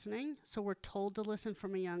education on listening. So we're told to listen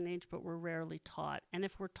from a young age, but we're rarely taught. And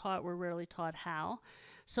if we're taught, we're rarely taught how.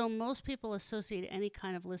 So most people associate any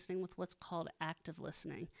kind of listening with what's called active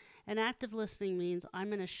listening. And active listening means I'm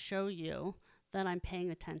going to show you that I'm paying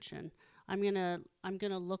attention. I'm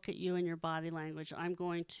gonna look at you and your body language. I'm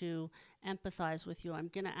going to empathize with you. I'm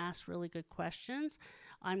gonna ask really good questions.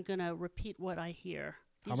 I'm gonna repeat what I hear.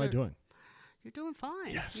 How am I doing? You're doing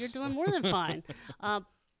fine. Yes. You're doing more than fine.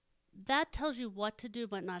 That tells you what to do,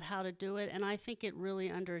 but not how to do it. And I think it really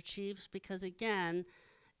underachieves because, again,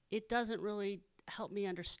 it doesn't really help me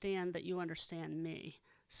understand that you understand me.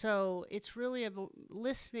 So it's really about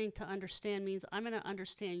listening to understand means I'm going to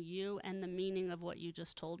understand you and the meaning of what you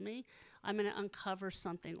just told me. I'm going to uncover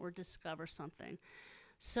something or discover something.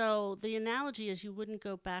 So the analogy is you wouldn't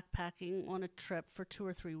go backpacking on a trip for 2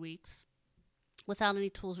 or 3 weeks without any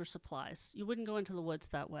tools or supplies. You wouldn't go into the woods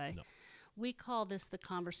that way. No. We call this the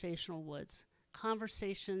conversational woods.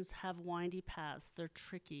 Conversations have windy paths. They're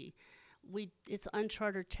tricky. It's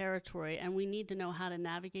uncharted territory, and we need to know how to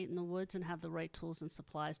navigate in the woods and have the right tools and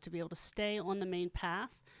supplies to be able to stay on the main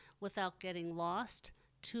path without getting lost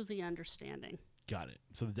to the understanding. Got it.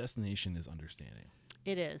 So the destination is understanding.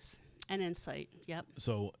 It is. And insight. Yep.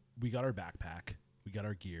 So we got our backpack. We got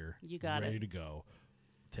our gear. You got ready it. to go.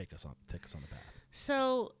 Take us on the path.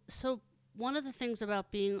 So one of the things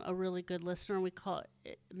about being a really good listener, and we call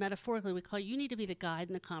it, metaphorically, you need to be the guide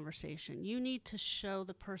in the conversation. You need to show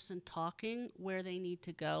the person talking where they need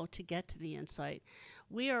to go to get to the insight.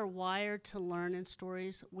 We are wired to learn in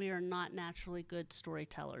stories. We are not naturally good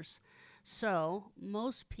storytellers. So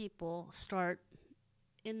most people start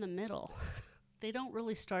in the middle. They don't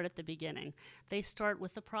really start at the beginning. They start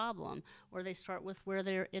with the problem, or they start with where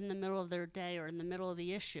they're in the middle of their day or in the middle of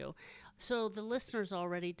the issue. So the listener's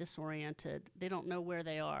already disoriented. They don't know where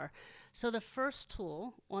they are. So the first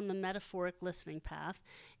tool on the metaphoric listening path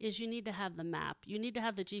is you need to have the map. You need to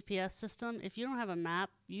have the GPS system. If you don't have a map,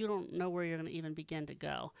 you don't know where you're going to even begin to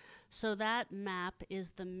go. So that map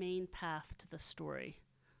is the main path to the story.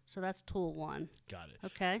 So that's tool 1. Got it.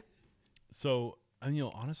 Okay? So, and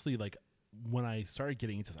honestly, when I started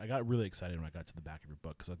getting into this, I got really excited when I got to the back of your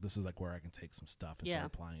book because this is where I can take some stuff and start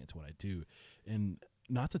applying it to what I do. And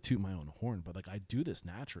not to toot my own horn, but I do this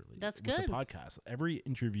naturally. That's with good. The podcast. Every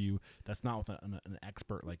interview that's not with an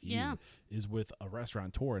expert like you is with a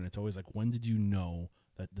restaurateur, and it's always when did you know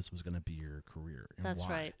that this was going to be your career? And That's why?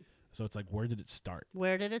 right. So it's where did it start?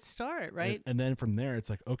 Where did it start, right? And then from there, it's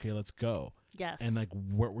okay, let's go. Yes. And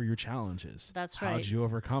what were your challenges? That's right. How'd you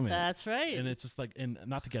overcome it? That's right. And it's just and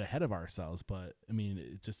not to get ahead of ourselves, but I mean,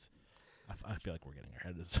 it just, I feel like we're getting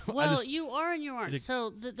ahead of this. Well, you are and you aren't. So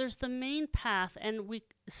there's the main path, and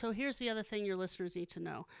so here's the other thing your listeners need to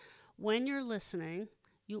know. When you're listening,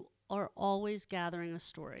 you are always gathering a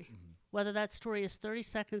story. Mm-hmm. Whether that story is 30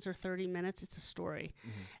 seconds or 30 minutes, it's a story.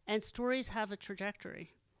 Mm-hmm. And stories have a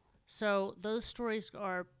trajectory. So those stories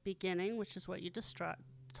are beginning, which is what you just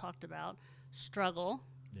talked about, struggle,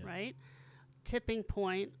 right? Tipping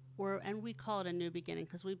point, and we call it a new beginning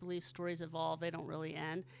because we believe stories evolve, they don't really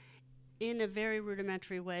end. In a very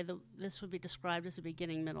rudimentary way, this would be described as a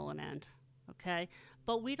beginning, middle, and end, okay?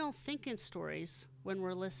 But we don't think in stories when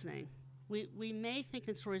we're listening. We may think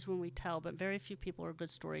in stories when we tell, but very few people are good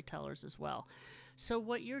storytellers as well. So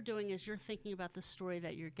what you're doing is you're thinking about the story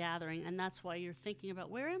that you're gathering, and that's why you're thinking about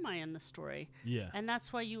where am I in the story? Yeah. And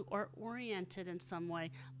that's why you are oriented in some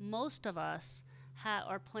way. Most of us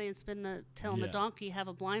are playing spin the tail on the donkey, have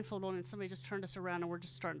a blindfold on, and somebody just turned us around, and we're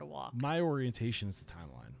just starting to walk. My orientation is the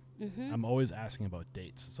timeline. I'm always asking about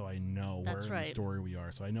dates, so I know That's where in the story we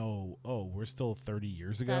are. So I know, oh, we're still 30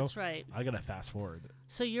 years ago. That's right. I gotta fast forward.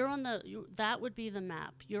 So you're on that would be the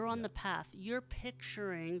map. You're on the path. You're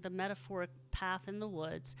picturing the metaphoric path in the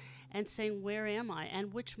woods and saying, where am I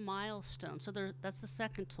and which milestone? So that's the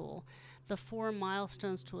second tool. The 4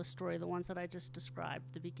 milestones to a story, the ones that I just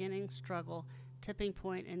described: the beginning, struggle, tipping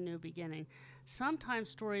point, and new beginning. Sometimes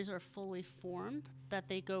stories are fully formed, that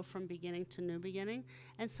they go from beginning to new beginning,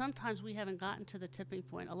 and sometimes we haven't gotten to the tipping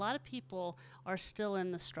point. A lot of people are still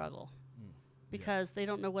in the struggle because they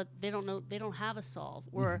don't know they don't have a solve,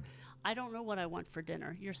 or I don't know what I want for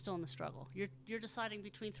dinner. You're still in the struggle. You're deciding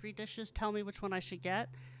between 3 dishes. Tell me which one I should get.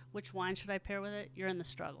 Which wine should I pair with it? You're in the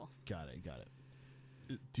struggle. Got it.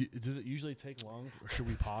 Does it usually take long, or should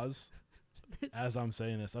we pause? As I'm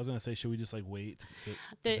saying this, I was gonna say, should we just like wait?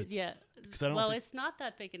 Yeah. Because I don't. Well, it's not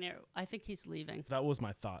that big an area. I think he's leaving. That was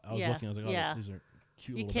my thought. I was looking. I was like, oh, these are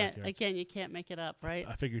cute. You little can't. backyards. Again, you can't make it up, right?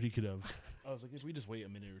 I figured he could have. I was like, if we just wait a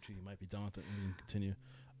minute or two, he might be done with it and we can continue.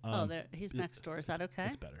 He's next door. Is that okay?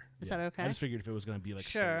 It's better. Is that okay? I just figured if it was gonna be like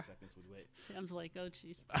 30 seconds, we'd wait. Sam's like, oh,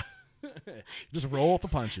 jeez. Just roll with the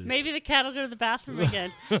punches. Maybe the cat will go to the bathroom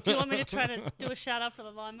again. Do you want me to try to do a shout out for the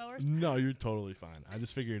lawnmowers? No, you're totally fine. I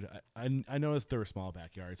just figured I noticed there were small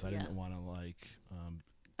backyards, so I didn't want to like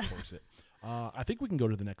force it. I think we can go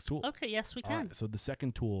to the next tool. Okay, yes, we can. Right, so the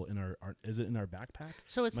second tool in our is it in our backpack?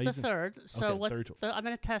 So it's the third. So okay, what's third tool. I'm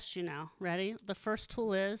going to test you now. Ready? The first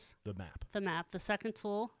tool is the map. The map. The second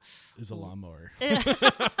tool is a lawnmower.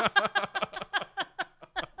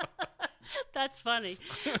 That's funny.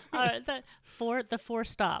 All right, the 4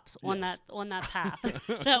 stops on that path.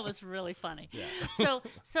 That was really funny. Yeah.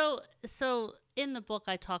 So in the book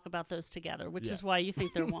I talk about those together, which is why you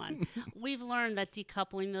think they're one. We've learned that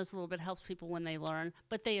decoupling those a little bit helps people when they learn,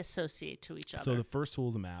 but they associate to each other. So the first tool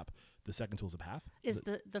is the map. The second tool is the path. Is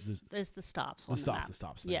the stops on the map. The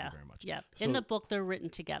stops. Thank you very much. Yeah. So, in the book they're written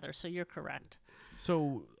together, so you're correct.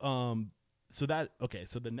 So So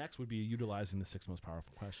the next would be utilizing the 6 most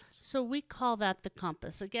powerful questions. So we call that the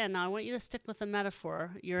compass. Again, now I want you to stick with the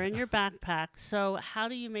metaphor. You're in your backpack. So how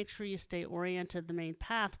do you make sure you stay oriented the main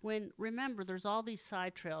path when, remember, there's all these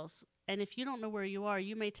side trails. And if you don't know where you are,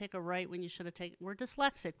 you may take a right when you should have taken. We're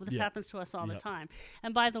dyslexic. This happens to us all the time.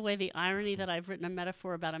 And by the way, the irony that I've written a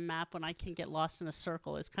metaphor about a map when I can get lost in a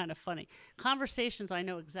circle is kind of funny. Conversations, I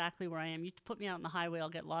know exactly where I am. You put me out on the highway, I'll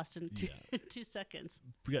get lost in 2 seconds.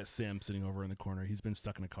 We got Sam sitting over in the corner. He's been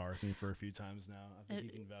stuck in a car with me for a few times now. I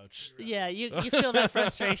think he can vouch. Yeah, you feel that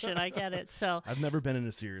frustration. I get it. So I've never been in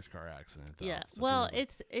a serious car accident, though. Yeah. So well,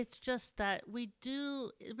 it's just that we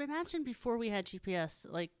do. Imagine before we had GPS,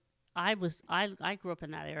 like. I grew up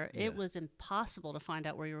in that era. It was impossible to find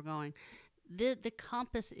out where you were going. The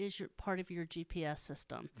compass is part of your GPS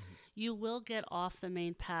system. Mm-hmm. You will get off the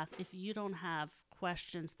main path if you don't have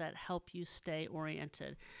questions that help you stay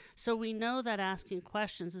oriented. So we know that asking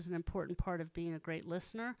questions is an important part of being a great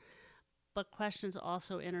listener, but questions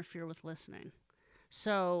also interfere with listening.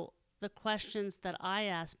 So the questions that I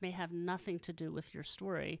ask may have nothing to do with your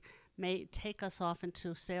story, may take us off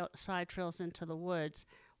into side trails into the woods,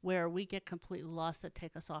 where we get completely lost that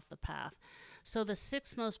take us off the path. So the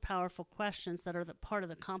 6 most powerful questions that are the part of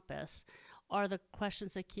the compass are the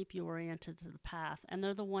questions that keep you oriented to the path. And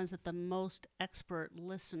they're the ones that the most expert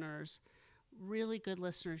listeners, really good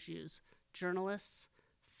listeners, use. Journalists,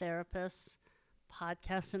 therapists,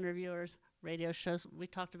 podcast interviewers, radio shows. We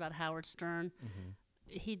talked about Howard Stern. Mm-hmm.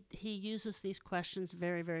 He uses these questions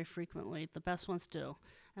very, very frequently. The best ones do.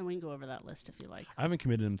 And we can go over that list if you like. I haven't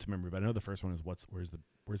committed them to memory, but I know the first one is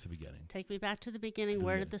where's the beginning? Take me back to the beginning.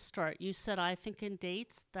 Where did this start? You said, I think in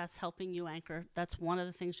dates, that's helping you anchor. That's one of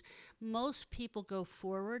the things. Most people go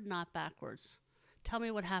forward, not backwards. Tell me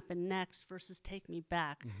what happened next versus take me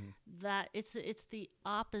back. Mm-hmm. That it's the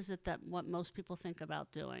opposite that what most people think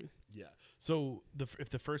about doing. Yeah. So if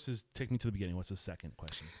the first is take me to the beginning, what's the second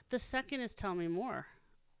question? The second is tell me more,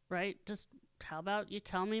 right? Just how about you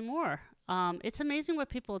tell me more? It's amazing what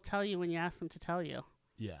people will tell you when you ask them to tell you.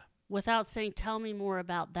 Yeah. Without saying, tell me more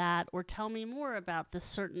about that, or tell me more about this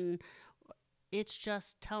certain, it's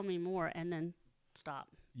just tell me more and then stop.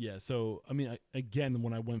 Yeah. So, I mean, again,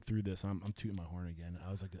 when I went through this, I'm tooting my horn again. I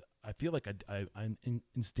was like, I feel like I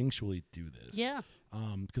instinctually do this. Yeah.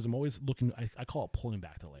 Because I'm always looking, I call it pulling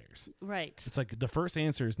back the layers. Right. It's like the first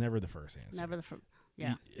answer is never the first answer. Never the first.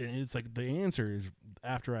 Yeah. It's like the answer is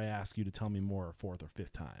after I ask you to tell me more a 4th or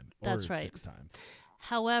 5th time. That's or right. 6th time.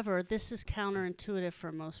 However, this is counterintuitive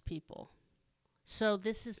for most people. So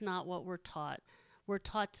this is not what we're taught. We're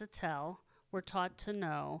taught to tell. We're taught to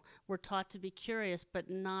know. We're taught to be curious, but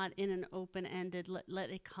not in an open-ended, let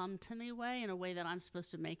it come to me way, in a way that I'm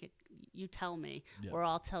supposed to make it, you tell me, or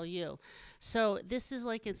I'll tell you. So this is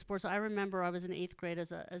like in sports. I remember I was in 8th grade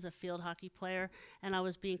as a field hockey player, and I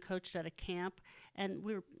was being coached at a camp. And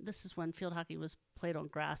this is when field hockey was played on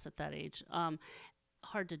grass at that age.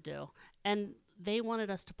 Hard to do. And they wanted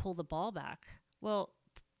us to pull the ball back. Well,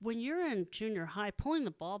 when you're in junior high, pulling the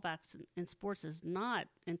ball back in sports is not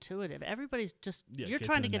intuitive. Everybody's just, you're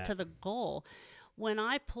trying to get to the goal. When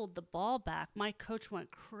I pulled the ball back, my coach went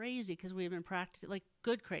crazy because we had been practicing, like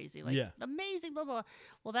good crazy, like amazing, blah, blah.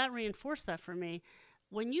 Well, that reinforced that for me.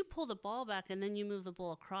 When you pull the ball back and then you move the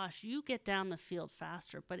ball across, you get down the field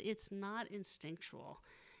faster, but it's not instinctual.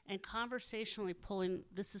 And conversationally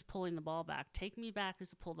this is pulling the ball back. Take me back is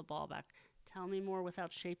to pull the ball back. Tell me more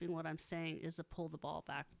without shaping what I'm saying is to pull the ball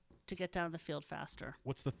back to get down the field faster.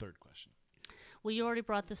 What's the third question? Well, you already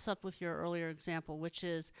brought this up with your earlier example, which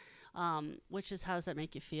is how does that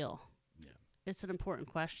make you feel? Yeah. It's an important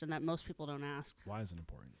question that most people don't ask. Why is it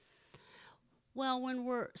important?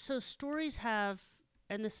 Well, so stories have,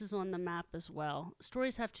 and this is on the map as well,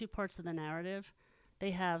 stories have two parts of the narrative.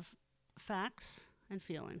 They have facts and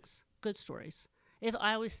feelings, good stories. If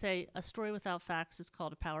I always say a story without facts is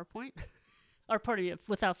called a PowerPoint, or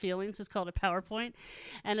without feelings is called a PowerPoint,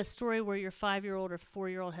 and a story where your 5-year-old or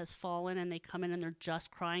 4-year-old has fallen and they come in and they're just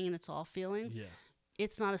crying and it's all feelings,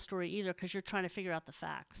 it's not a story either because you're trying to figure out the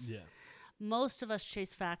facts. Yeah. Most of us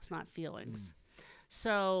chase facts, not feelings.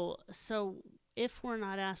 So if we're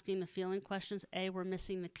not asking the feeling questions, we're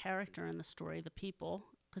missing the character in the story, the people,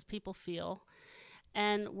 because people feel,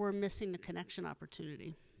 and we're missing the connection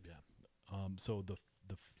opportunity. So the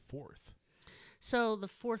fourth. So the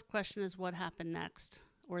fourth question is what happened next,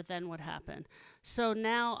 or then what happened. So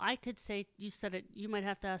now I could say, you said it, you might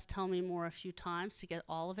have to tell me more a few times to get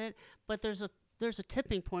all of it, but there's a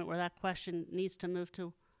tipping point where that question needs to move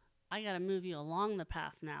to, I got to move you along the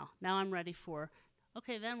path now. Now I'm ready for,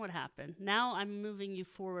 okay, then what happened? Now I'm moving you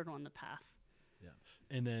forward on the path. Yeah.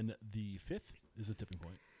 And then the fifth is a tipping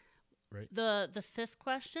point. Right. The fifth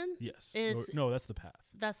question? Yes. No, that's the path.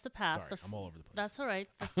 That's the path. Sorry, I'm all over the place. That's all right.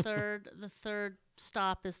 The third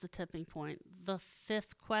stop is the tipping point. The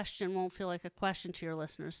fifth question won't feel like a question to your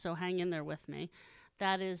listeners, so hang in there with me.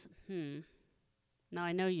 That is, Now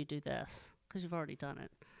I know you do this because you've already done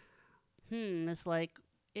it. Is like,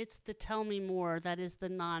 it's the tell me more. That is the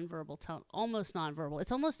nonverbal, almost nonverbal.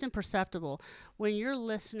 It's almost imperceptible. When you're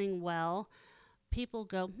listening well, people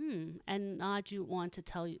go, and nod you on to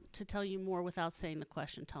tell you more without saying the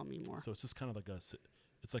question, tell me more. So it's just kind of like it's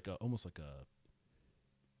like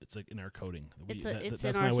in our coding. It's that's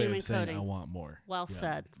in my our way human of saying coding. I want more. Well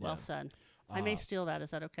said. I may steal that.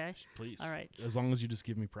 Is that okay? Please. All right. As long as you just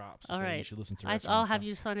give me props. All right. You should listen to I'll have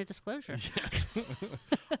you sign a disclosure.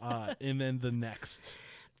 And then the next.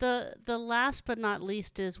 The last but not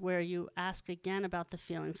least is where you ask again about the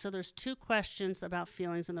feelings. So there's two questions about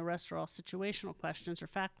feelings, and the rest are all situational questions or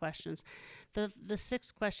fact questions. The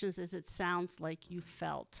sixth question is it sounds like you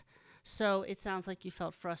felt. So it sounds like you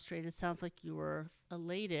felt frustrated. It sounds like you were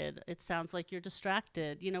elated. It sounds like you're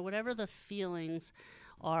distracted. Whatever the feelings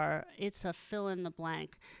are, it's a fill in the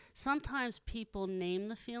blank. Sometimes people name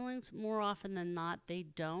the feelings. More often than not, they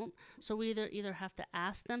don't. So we either have to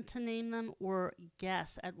ask them to name them or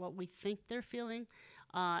guess at what we think they're feeling.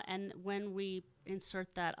 And when we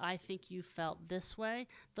insert that, I think you felt this way,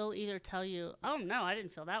 they'll either tell you, oh, no, I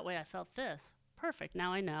didn't feel that way. I felt this. Perfect.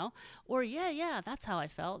 Now I know. Or, yeah, that's how I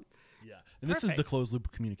felt. Yeah. And This is the closed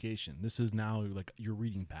loop communication. This is now like you're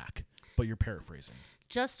reading back, but you're paraphrasing.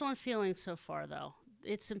 Just on feelings so far, though.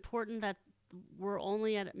 It's important that we're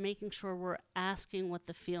only at making sure we're asking what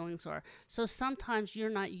the feelings are. So sometimes you're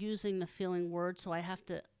not using the feeling word, so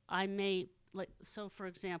so for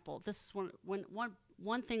example, this is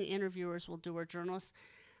one thing interviewers will do, or journalists,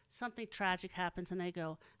 something tragic happens and they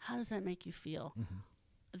go, how does that make you feel?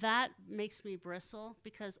 That makes me bristle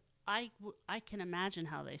because I can imagine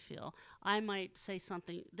how they feel. I might say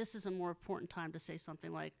something, this is a more important time to say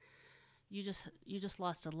something like, you just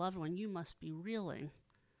lost a loved one, you must be reeling.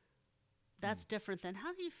 That's different than,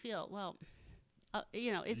 how do you feel? Well,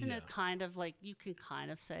 isn't it kind of like, you can kind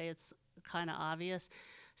of say it's kind of obvious.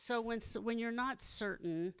 So when you're not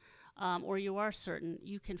certain, or you are certain,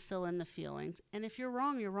 you can fill in the feelings. And if you're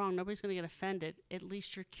wrong, you're wrong. Nobody's going to get offended. At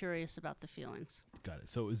least you're curious about the feelings. Got it.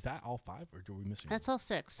 So is that all 5, or are we missing? That's all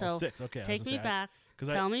 6. So all 6. Okay. Take me back.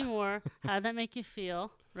 Tell me more. How did that make you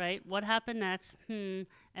feel? Right? What happened next? And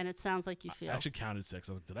it sounds like you feel. I actually counted 6.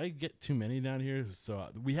 I was like, did I get too many down here? So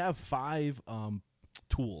we have 5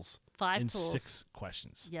 tools. 5 and tools. 6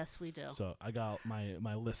 questions. Yes, we do. So I got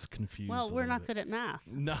my list confused. Well, we're not good at math.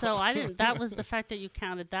 No. So I didn't. That was the fact that you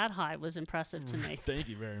counted that high was impressive to me. Thank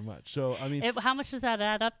you very much. So I mean, How much does that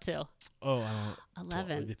add up to? oh, I don't.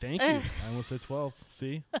 11. Thank you. I almost said 12.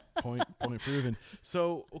 See, point proven.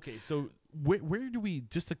 So okay, so where do we,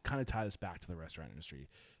 just to kind of tie this back to the restaurant industry?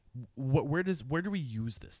 Where do we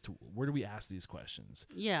use this tool? Where do we ask these questions?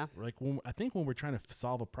 Yeah. Like I think when we're trying to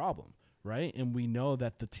solve a problem, right? And we know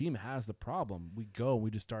that the team has the problem, we go and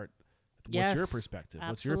we just start. What's your Yes, perspective?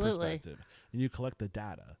 absolutely. What's your perspective? And you collect the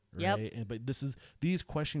data, Yep. right? And but these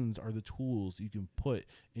questions are the tools you can put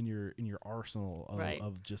in your arsenal of, Right.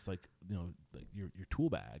 of just like like your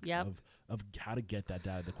tool bag Yep. of how to get that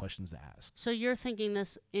data, the questions to ask. So you're thinking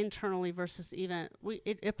this internally versus even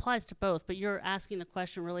it applies to both, but you're asking the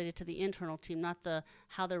question related to the internal team, not the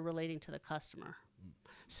how they're relating to the customer.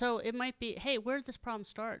 So it might be, hey, where did this problem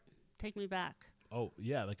start? Take me back. Oh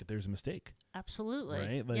yeah, like if there's a mistake. Absolutely.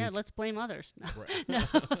 Right? Yeah, Like- let's blame others. No, Right. no.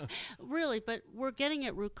 Really, but we're getting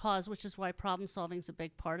at root cause, which is why problem solving is a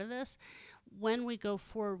big part of this. When we go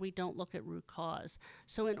forward, we don't look at root cause.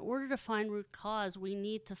 So in order to find root cause, we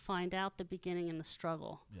need to find out the beginning and the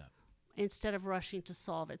struggle Yeah. instead of rushing to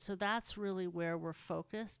solve it. So that's really where we're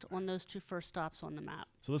focused on those 2 first stops on the map.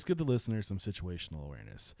 So let's give the listeners some situational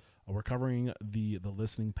awareness. We're covering the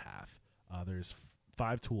listening path. There's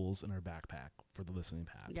 5 tools in our backpack for the listening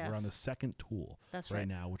path. Yes. We're on the second tool That's right right.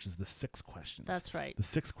 now, which is the 6 questions. That's right. The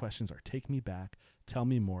 6 questions are: take me back, tell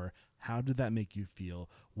me more, how did that make you feel,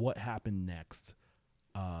 what happened next,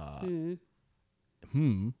 and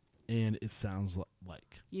it sounds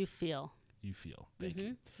like You feel. you feel. Thank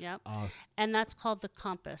you. Yep. Uh, And that's called the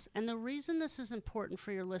compass. And the reason this is important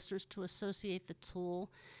for your listeners to associate the tool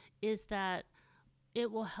is that it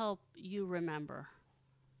will help you remember.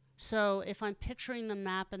 So if I'm picturing the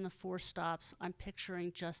map and the 4 stops, I'm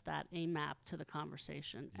picturing just that, a map to the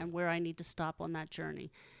conversation and where I need to stop on that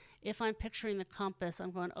journey. If I'm picturing the compass,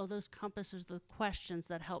 I'm going, oh, those compasses are the questions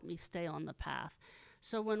that help me stay on the path.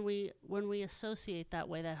 So when we associate that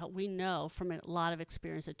way, we know from a lot of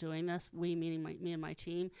experience at doing this, we meaning me and my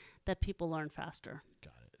team, that people learn faster.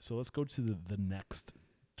 got it. So let's go to the next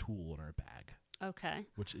tool in our bag, Okay.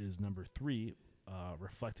 which is number 3,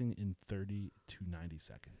 reflecting in 30 to 90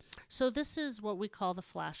 seconds. So this is what we call the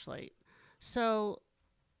flashlight. So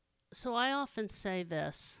I often say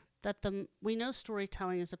this, that we know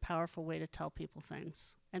storytelling is a powerful way to tell people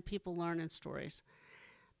things, and people learn in stories.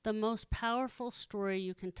 The most powerful story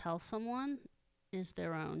you can tell someone is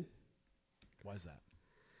their own. Why is that?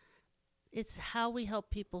 It's how we help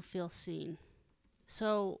people feel seen.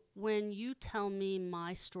 So when you tell me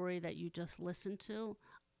my story that you just listened to,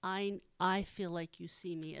 I feel like you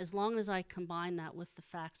see me, as long as I combine that with the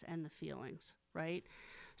facts and the feelings, right?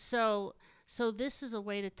 So this is a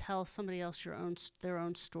way to tell somebody else their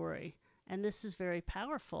own story, and this is very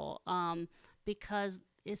powerful because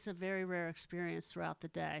it's a very rare experience throughout the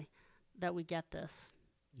day that we get this.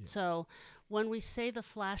 Yeah. So when we say the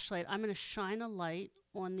flashlight, I'm going to shine a light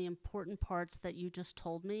on the important parts that you just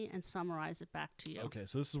told me and summarize it back to you. Okay,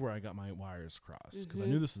 so this is where I got my wires crossed, because I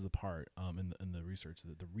knew this was a part in the research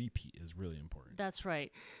that the repeat is really important. That's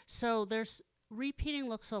right. So repeating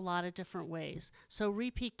looks a lot of different ways. So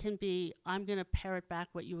repeat can be, I'm going to parrot back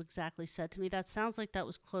what you exactly said to me. That sounds like that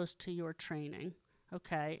was close to your training,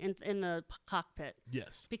 okay, in the cockpit.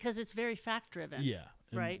 Yes. Because it's very fact-driven. Yeah.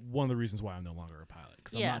 And right. One of the reasons why I'm no longer a pilot,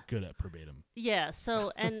 because I'm not good at verbatim. Yeah.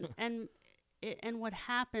 So, and what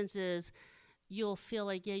happens is you'll feel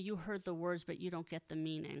like, yeah, you heard the words, but you don't get the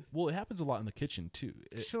meaning. Well, it happens a lot in the kitchen, too.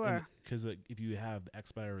 Sure. Because if you have the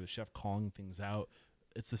expediter or the chef calling things out,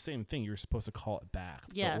 it's the same thing. You're supposed to call it back,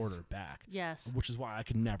 yes. the order back. Yes. Which is why I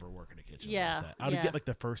could never work in a kitchen like that. I would get like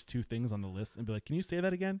the first 2 things on the list and be like, can you say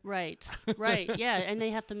that again? Right. Right. Yeah. And they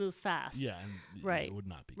have to move fast. Yeah. And right. It would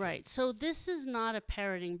not be. Right. So this is not a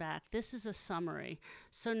parroting back. This is a summary.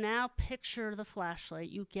 So now picture the flashlight.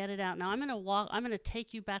 You get it out. Now I'm going to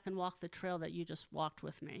take you back and walk the trail that you just walked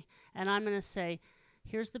with me. And I'm going to say,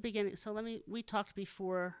 here's the beginning. So we talked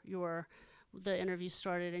before the interview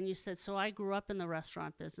started, and you said, so I grew up in the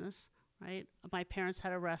restaurant business. Right? My parents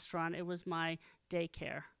had a restaurant. It was my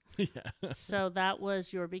daycare. Yeah. So that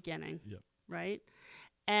was your beginning. Yep. Right?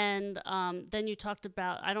 And then you talked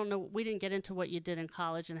about, I don't know, we didn't get into what you did in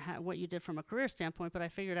college and what you did from a career standpoint, but I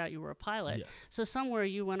figured out you were a pilot. Yes. So somewhere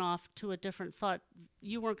you went off to a different thought.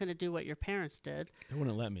 you weren't going to do what your parents did. They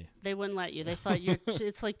wouldn't let me. They wouldn't let you. They thought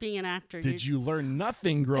it's like being an actor. Did you learn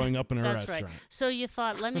nothing growing up in a That's restaurant? right. So you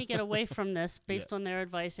thought, let me get away from this based on their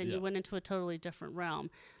advice, and Yeah. you went into a totally different realm.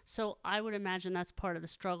 So I would imagine that's part of the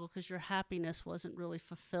struggle, because your happiness wasn't really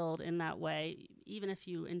fulfilled in that way, even if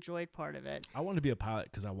you enjoyed part of it. I wanted to be a pilot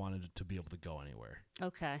because I wanted to be able to go anywhere.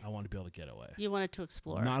 Okay. I wanted to be able to get away. You wanted to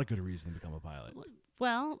explore. Not a good reason to become a pilot.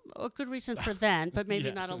 Well, a good reason for then, but maybe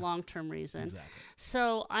Yeah. not a long-term reason. Exactly.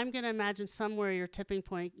 So I'm going to imagine somewhere your tipping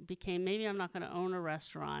point became, maybe I'm not going to own a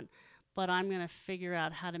restaurant, but I'm going to figure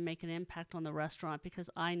out how to make an impact on the restaurant, because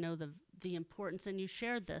I know the importance, and you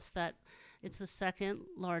shared this, that it's the second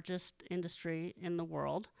largest industry in the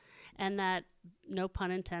world, and that, no pun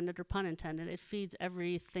intended or pun intended, it feeds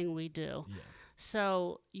everything we do. Yeah.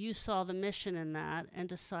 So you saw the mission in that and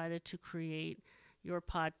decided to create your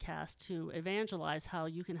podcast to evangelize how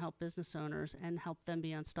you can help business owners and help them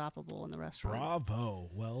be unstoppable in the restaurant. Bravo.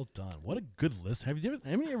 Well done. What a good list. Have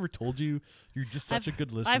anybody ever told you you're just such a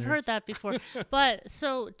good listener? I've heard that before. But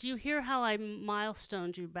so do you hear how I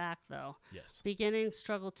milestoned you back, though? Yes. Beginning,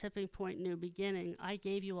 struggle, tipping point, new beginning. I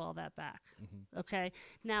gave you all that back. Mm-hmm. Okay.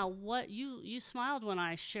 Now, what you smiled when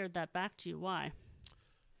I shared that back to you. Why?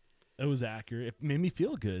 It was accurate. It made me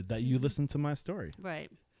feel good that you listened to my story.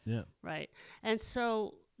 Right. Yeah. Right. And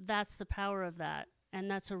so that's the power of that. And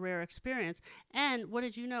that's a rare experience. And what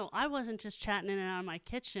did you know? I wasn't just chatting in and out of my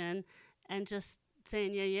kitchen and just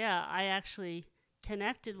saying, yeah, I actually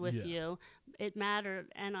connected with you. It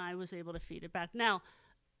mattered, and I was able to feed it back. Now,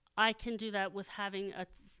 I can do that with having a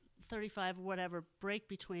 35 or whatever break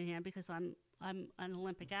between hand, because I'm an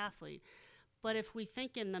Olympic athlete. But if we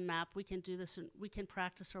think in the map, we can do this, and we can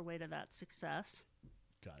practice our way to that success.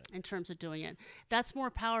 Got it. In terms of doing it. That's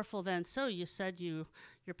more powerful than, so you said your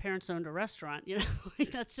parents owned a restaurant,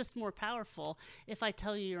 that's just more powerful if I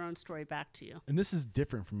tell you your own story back to you. And this is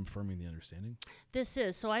different from affirming the understanding? This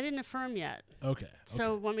is. So I didn't affirm yet. Okay.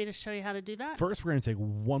 So want me to show you how to do that? First, we're going to take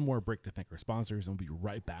one more break to thank our sponsors, and we'll be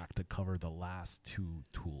right back to cover the last two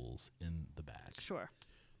tools in the bag. Sure.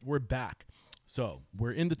 We're back. So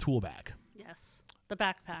we're in the tool bag. Yes. The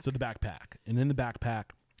backpack. So the backpack. And in the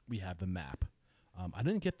backpack, we have the map. I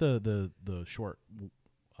didn't get the shorter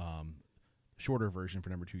version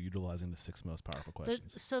for number 2, utilizing the 6 most powerful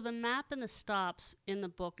questions. So the map and the stops in the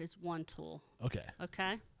book is one tool. Okay.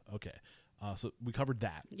 Okay? Okay. So we covered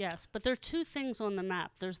that. Yes, but there are 2 things on the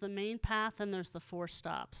map. There's the main path and there's the 4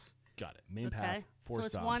 stops. Got it. Main Okay? path, 4 so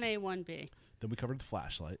stops. it's 1A, 1B. Then we covered the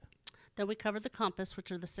flashlight. Then we covered the compass,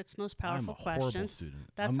 which are the 6 most powerful I'm a horrible questions.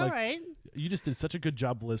 student. That's I'm all like, right. You just did such a good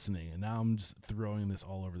job listening, and now I'm just throwing this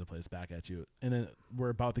all over the place back at you. And then we're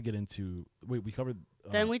about to get into we covered.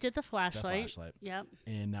 Then we did the the flashlight. Yep.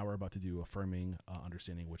 And now we're about to do affirming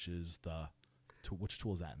understanding, which is which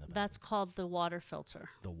tool is that in the back? That's called the water filter.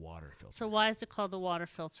 The water filter. So why is it called the water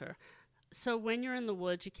filter? So when you're in the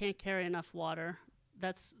woods, you can't carry enough water.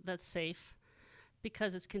 That's safe,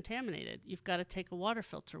 because it's contaminated. You've got to take a water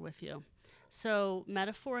filter with you. So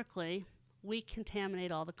metaphorically, we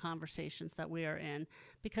contaminate all the conversations that we are in,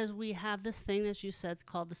 because we have this thing, as you said,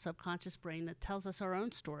 called the subconscious brain, that tells us our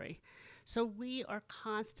own story. So we are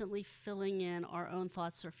constantly filling in our own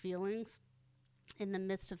thoughts or feelings in the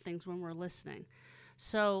midst of things when we're listening.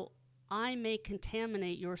 So I may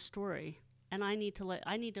contaminate your story, and I need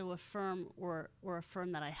to affirm or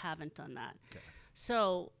affirm that I haven't done that. Okay.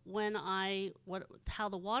 So how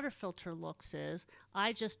the water filter looks is,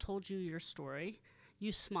 I just told you your story,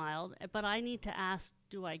 you smiled, but I need to ask,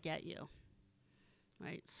 do I get you?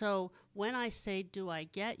 Right? So when I say, do I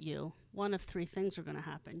get you, one of 3 things are going to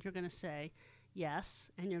happen. You're going to say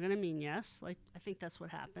yes, and you're going to mean yes. Like, I think that's what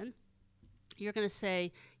happened. You're going to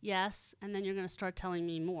say yes, and then you're going to start telling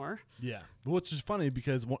me more. Yeah. Which is funny,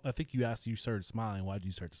 because I think you started smiling. Why did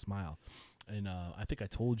you start to smile? And I think I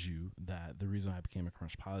told you that the reason I became a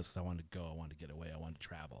commercial pilot is because I wanted to go, I wanted to get away, I wanted to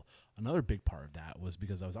travel. Another big part of that was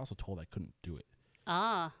because I was also told I couldn't do it.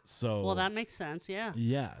 Ah. So well, that makes sense. Yeah.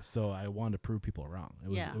 Yeah. So I wanted to prove people wrong.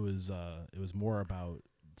 It was more about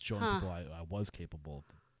showing people I was capable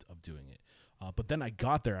of doing it. But then I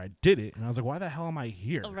got there, I did it, and I was like, why the hell am I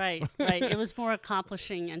here? Oh, right. It was more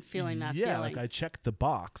accomplishing and feeling that feeling. Yeah, like I checked the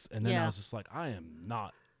box, and then I was just like, I am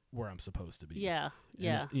not where I'm supposed to be. Yeah,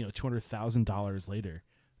 and, $200,000 later,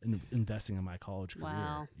 investing in my college career.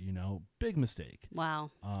 Wow. Big mistake.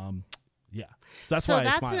 Wow. Yeah. So that's why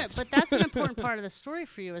I smiled. But that's an important part of the story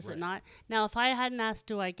for you, is it not? Now, if I hadn't asked,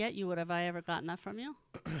 do I get you, would have I ever gotten that from you?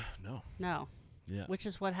 No. No. Yeah. Which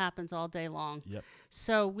is what happens all day long. Yep.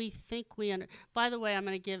 So we think by the way, I'm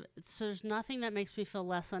going to give, so there's nothing that makes me feel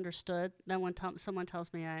less understood than when someone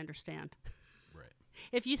tells me I understand. Right.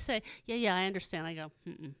 If you say, yeah, I understand, I go,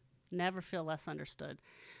 never feel less understood.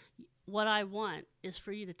 What I want is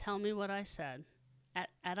for you to tell me what I said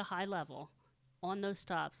at a high level on those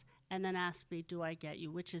stops, and then ask me, do I get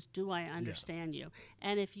you? Which is, do I understand you?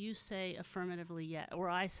 And if you say affirmatively, yeah, or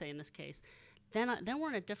I say in this case, then we're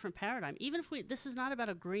in a different paradigm. Even if this is not about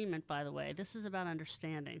agreement, by the way, this is about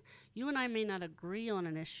understanding. You and I may not agree on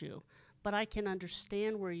an issue, but I can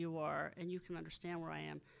understand where you are, and you can understand where I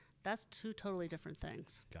am. That's two totally different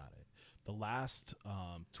things. Got it. The last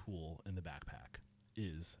tool in the backpack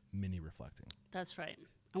is mini reflecting. That's right.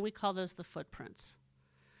 And we call those the footprints.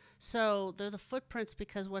 So they're the footprints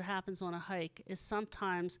because what happens on a hike is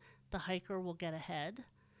sometimes the hiker will get ahead,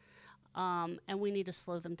 and we need to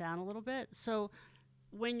slow them down a little bit. So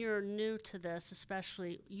when you're new to this,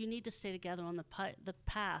 especially, you need to stay together on the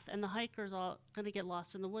path, and the hikers are going to get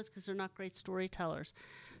lost in the woods because they're not great storytellers.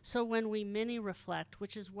 So when we mini reflect,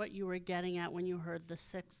 which is what you were getting at when you heard the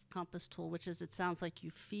sixth compass tool, which is it sounds like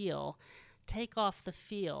you feel, take off the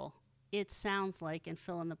feel. It sounds like, and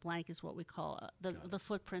fill in the blank is what we call the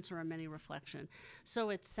footprints or a mini reflection. So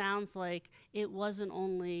it sounds like it wasn't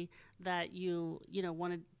only that you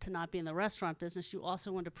wanted to not be in the restaurant business, you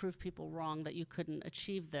also wanted to prove people wrong that you couldn't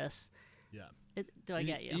achieve this. Yeah. Do I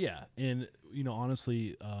get you? Yeah. And,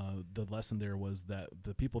 honestly, the lesson there was that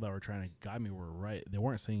the people that were trying to guide me were right. They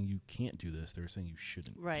weren't saying you can't do this. They were saying you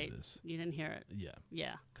shouldn't do this. You didn't hear it. Yeah.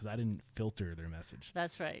 Yeah. Because I didn't filter their message.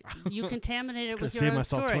 That's right. You contaminated it with your saved own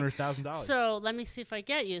myself story. $200,000. So let me see if I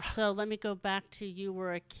get you. So let me go back to you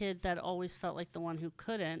were a kid that always felt like the one who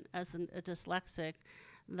couldn't, as a dyslexic,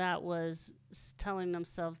 that was telling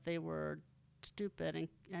themselves they were stupid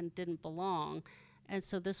and didn't belong. And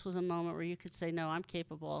so this was a moment where you could say, no, I'm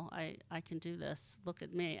capable. I can do this. Look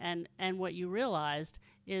at me. And what you realized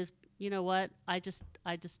is, you know what? I just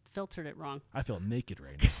filtered it wrong. I feel naked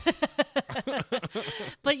right now.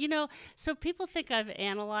 But, so people think I've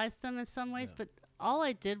analyzed them in some ways, but all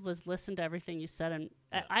I did was listen to everything you said. And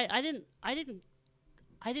I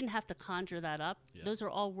didn't have to conjure that up. Yeah. Those are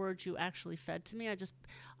all words you actually fed to me. I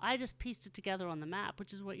just pieced it together on the map,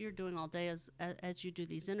 which is what you're doing all day as you do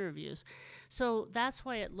these interviews. So that's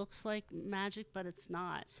why it looks like magic, but it's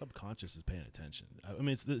not. Subconscious is paying attention. I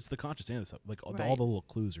mean, it's the conscious and the sub. Like all the little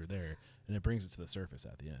clues are there, and it brings it to the surface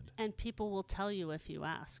at the end. And people will tell you if you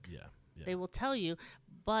ask. Yeah. They will tell you,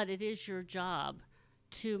 but it is your job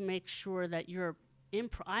to make sure that you're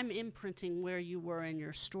I'm imprinting where you were in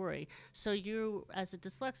your story. So you, as a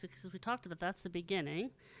dyslexic, because we talked about that's the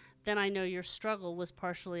beginning, then I know your struggle was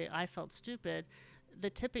partially I felt stupid. The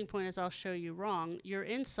tipping point is I'll show you wrong. Your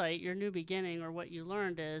insight, your new beginning, or what you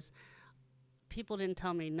learned is people didn't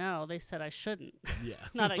tell me no. They said I shouldn't. Yeah.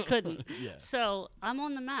 Not I couldn't. Yeah. So I'm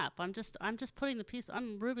on the map. I'm just putting the piece.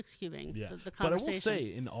 I'm Rubik's cubing the conversation. But I will say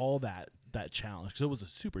in all that challenge, because it was a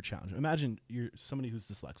super challenge. Imagine you're somebody who's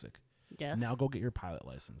dyslexic. Yes. Now go get your pilot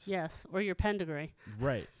license. Yes, or your pen degree.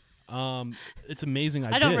 Right. It's amazing.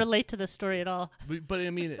 I don't relate to this story at all. But I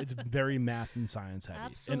mean, it's very math and science heavy.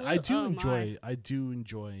 Absolutely. And I do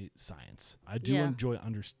enjoy science. I do enjoy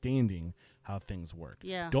understanding how things work.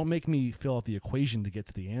 Yeah. Don't make me fill out the equation to get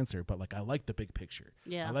to the answer, but I like the big picture.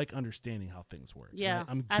 Yeah. I like understanding how things work. Yeah.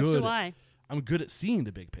 As do I. I'm good at seeing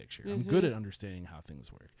the big picture. I'm good at understanding how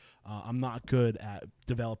things work. I'm not good at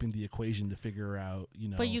developing the equation to figure out,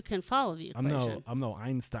 But you can follow the equation. I'm no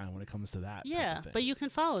Einstein when it comes to that. Yeah, type of thing. but you can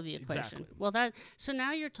follow the equation. Exactly. Well, so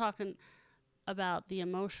now you're talking about the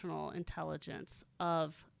emotional intelligence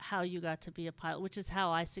of how you got to be a pilot, which is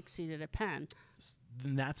how I succeeded at Penn.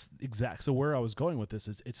 And that's exact. So where I was going with this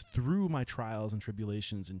is it's through my trials and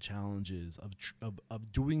tribulations and challenges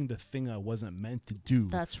of doing the thing I wasn't meant to do.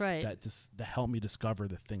 That's right. That helped me discover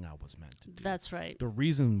the thing I was meant to do. That's right. The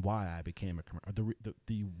reason why I became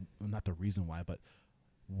not the reason why, but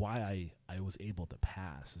why I was able to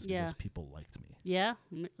pass is because people liked me. Yeah,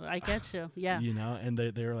 I get you. Yeah. And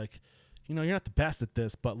they're like, you're not the best at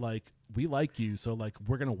this, but we like you, so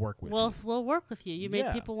we're gonna work with you. We'll work with you. You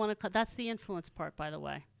made people want to. That's the influence part, by the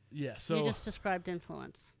way. Yeah. So you just described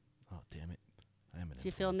influence. Oh damn it! I am an. Do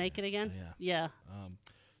you feel naked again? Yeah.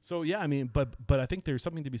 So yeah, I mean, but I think there's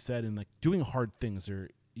something to be said in doing hard things. Or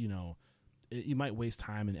you might waste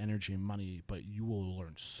time and energy and money, but you will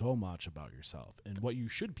learn so much about yourself and what you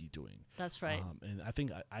should be doing. That's right. And I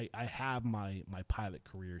think I have my pilot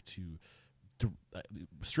career to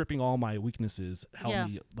stripping all my weaknesses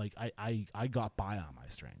helped me. I got by on my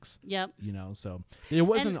strengths. Yep. So it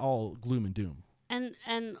wasn't all gloom and doom.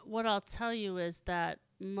 And what I'll tell you is that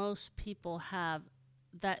most people have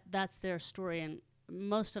that's their story, and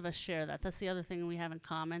most of us share that. That's the other thing we have in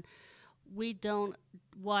common. We don't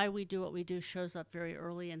why we do what we do shows up very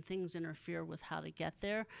early, and things interfere with how to get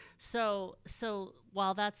there. So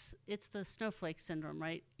while it's the snowflake syndrome,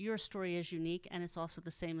 right? Your story is unique, and it's also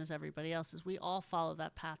the same as everybody else's. We all follow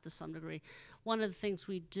that path to some degree. One of the things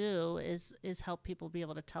we do is help people be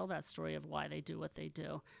able to tell that story of why they do what they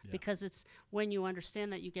do, because it's when you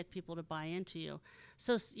understand that, you get people to buy into you.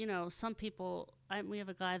 So some people, we have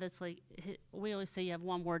a guy that's like, we always say you have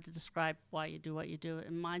one word to describe why you do what you do,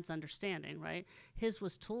 and mine's understanding, right? His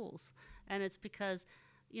was tools, and it's because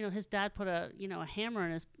his dad put a hammer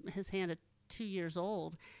in his hand at 2 years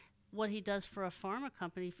old. What he does for a pharma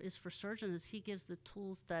company is for surgeons is he gives the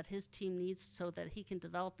tools that his team needs so that he can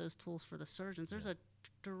develop those tools for the surgeons. There's a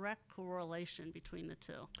direct correlation between the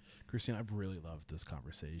two. Christine, I've really loved this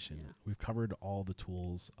conversation. Yeah. We've covered all the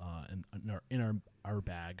tools in our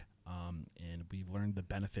bag, and we've learned the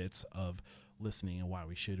benefits of listening and why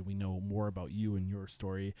we should. We know more about you and your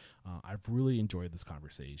story. I've really enjoyed this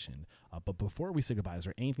conversation. But before we say goodbye, is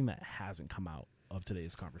there anything that hasn't come out of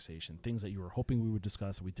today's conversation, things that you were hoping we would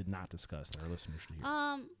discuss that we did not discuss that our listeners should hear?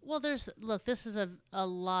 Well, this is a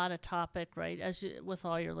lot of topic, right, with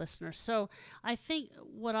all your listeners. So I think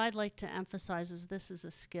what I'd like to emphasize is this is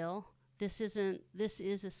a skill. This is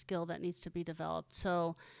a skill that needs to be developed.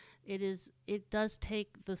 So it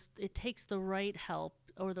takes the right help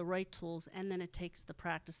or the right tools, and then it takes the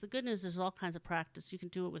practice. The good news, there's all kinds of practice. You can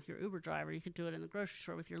do it with your Uber driver. You can do it in the grocery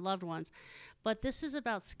store with your loved ones. But this is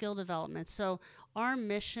about skill development. So my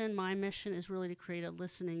mission is really to create a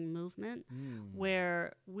listening movement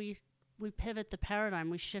where we pivot the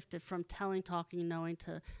paradigm. We shifted from telling, talking, knowing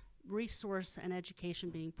to resource and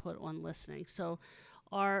education being put on listening. So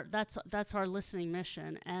that's our listening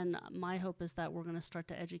mission, and my hope is that we're going to start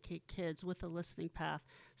to educate kids with a listening path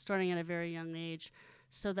starting at a very young age,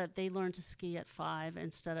 so that they learn to ski at 5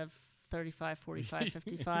 instead of 35, 45,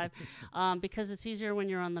 55, because it's easier when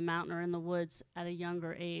you're on the mountain or in the woods at a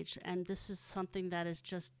younger age, and this is something that has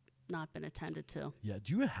just not been attended to. Yeah.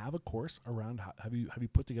 Do you have a course around? Have you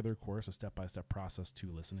put together a course, a step-by-step process to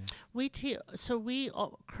listening? We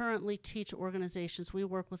currently teach organizations. We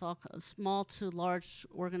work with all small to large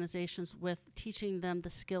organizations with teaching them the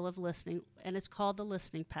skill of listening, and it's called the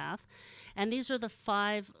listening path. And these are the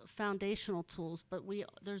 5 foundational tools, but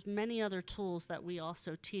there's many other tools that we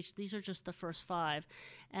also teach. These are just the first 5,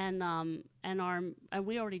 and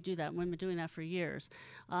we already do that. We've been doing that for years,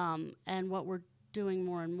 and what we're doing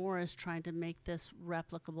more and more is trying to make this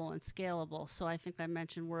replicable and scalable. So I think I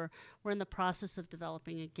mentioned we're in the process of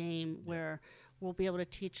developing a game where we'll be able to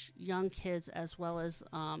teach young kids as well as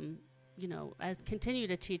continue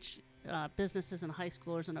to teach businesses and high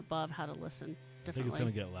schoolers and above how to listen differently. I think it's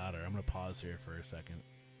going to get louder. I'm going to pause here for a second.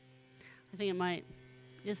 I think it might.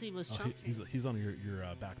 Izzy was chunky. He's on your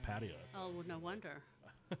back patio. Oh, well, no wonder.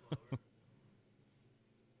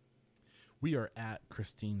 We are at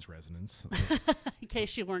Christine's residence. In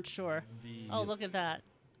case you weren't sure. Look at that.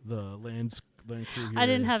 The land crew here. I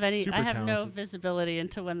didn't have any. I have talented. no visibility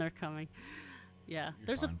into when they're coming. Yeah,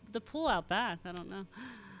 there's fine. the pool out back. I don't know.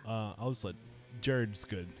 I'll just let Jared's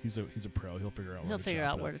good. He's a pro. He'll figure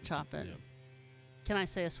out. Where to chop it. Yeah. Can I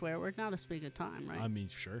say a swear word now? This would be a good time, right? I mean,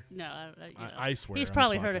 sure. No, I swear. He's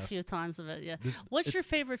probably heard a few times of it. Yeah. What's your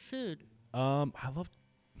favorite food? I love.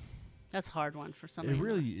 That's a hard one for somebody. It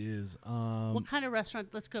really is. What kind of restaurant?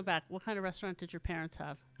 Let's go back. What kind of restaurant did your parents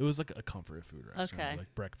have? It was like a comfort food restaurant, okay.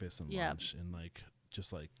 Like breakfast and lunch, and like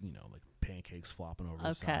pancakes flopping over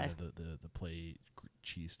the side of the plate,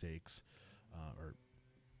 cheesesteaks,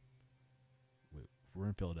 we're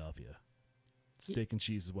in Philadelphia. Steak and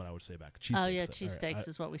cheese is what I would say back. Cheesesteaks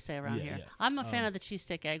is what we say around here. Yeah. I'm a fan of the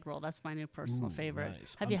cheesesteak egg roll. That's my new personal favorite.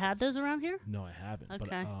 Nice. Have you had those around here? No, I haven't. Okay.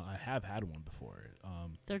 But I have had one before.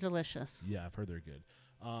 They're delicious. Yeah, I've heard they're good.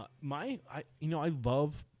 I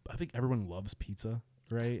think everyone loves pizza,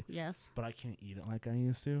 right? Yes. But I can't eat it like I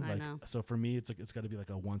used to. I know. So for me, it's got to be like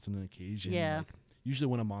a once in an occasion. Yeah. Like, usually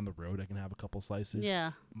when I'm on the road, I can have a couple slices.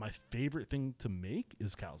 Yeah. My favorite thing to make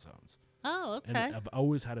is calzones. Oh, okay. And I've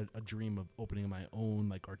always had a dream of opening my own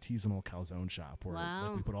like artisanal calzone shop where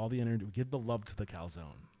like, we put all the energy, we give the love to the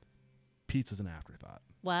calzone. Pizza's an afterthought.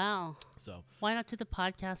 Wow. So why not do the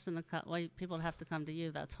podcast and why people have to come to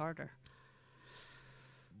you? That's harder.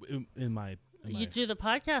 You do the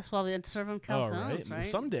podcast while they serve them calzones, right?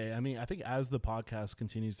 Someday. I mean, I think as the podcast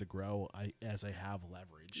continues to grow, as I have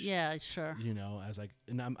leverage. Yeah, sure.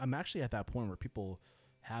 I'm actually at that point where people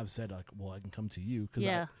have said like, well, I can come to you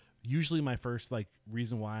because usually my first like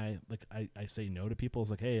reason why like I say no to people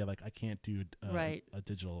is like, hey, like I can't do a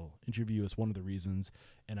digital interview. It's one of the reasons,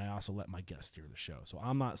 and I also let my guests steer the show. So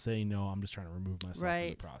I'm not saying no. I'm just trying to remove myself from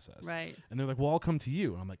the process. Right. And they're like, well, I'll come to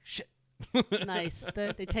you, and I'm like, shit. Nice.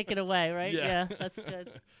 They take it away, right? Yeah. Yeah, that's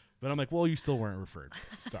good. But I'm like, well, you still weren't referred.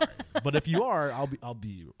 Sorry. But if you are, I'll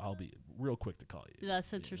be real quick to call you.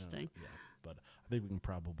 That's you know? interesting. Yeah. But I think we can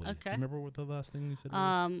probably. Okay. Do you remember what the last thing you said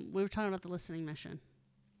was? We were talking about the listening mission.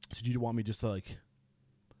 So do you want me just to like?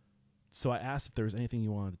 So I asked if there was anything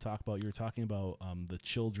you wanted to talk about. You were talking about the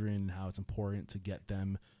children, how it's important to get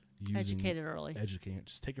them Educated early. Educating.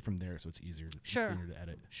 Just take it from there, so it's easier to Sure. cleaner to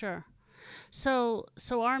edit. Sure. So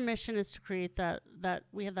our mission is to create that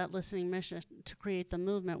we have that listening mission to create the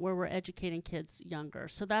movement where we're educating kids younger.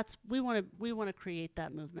 So that's we want to create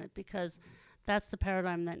that movement because that's the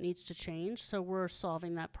paradigm that needs to change. So we're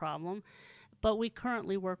solving that problem. But we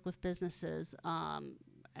currently work with businesses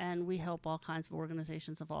and we help all kinds of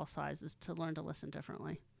organizations of all sizes to learn to listen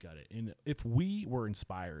differently. Got it. And if we were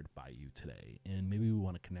inspired by you today and maybe we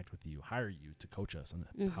want to connect with you, hire you to coach us on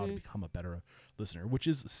how to become a better listener, which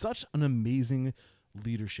is such an amazing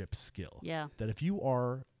leadership skill. Yeah. That if you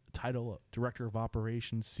are title director of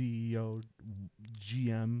operations, CEO,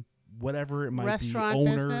 GM, whatever it might Restaurant be,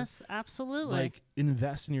 owner, business, absolutely. like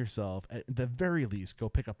invest in yourself. At the very least, go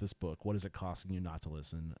pick up this book. What is it costing you not to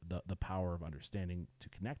listen? The power of understanding to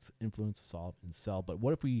connect, influence, solve, and sell. But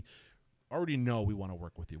what if we already know we want to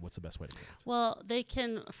work with you? What's the best way to connect? Well, they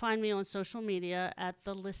can find me on social media at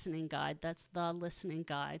The Listening Guide. That's The Listening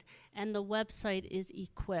Guide. And the website is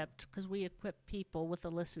EQuipt because we equip people with the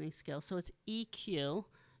listening skills. So it's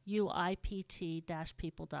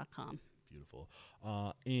EQuipt-people.com. Beautiful.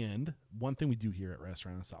 And one thing we do here at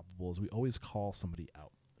Restaurant Unstoppable is we always call somebody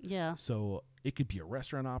out. Yeah. So it could be a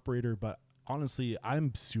restaurant operator, but honestly,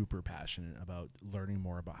 I'm super passionate about learning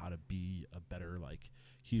more about how to be a better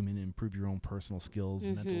human, improve your own personal skills,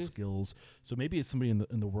 mental skills. So maybe it's somebody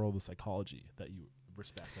in the world of psychology that you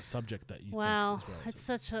respect, a subject that you wow, think is relative. it's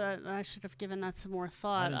such a. I should have given that some more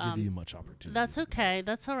thought. I didn't give you much opportunity. That's okay.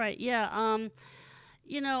 That's all right. Yeah.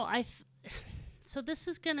 So this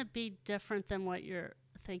is going to be different than what you're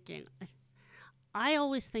thinking. I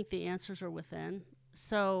always think the answers are within.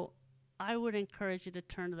 So I would encourage you to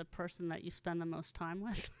turn to the person that you spend the most time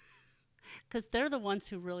with because they're the ones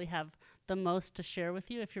who really have the most to share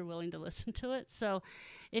with you if you're willing to listen to it. So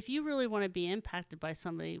if you really want to be impacted by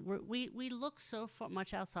somebody, we look so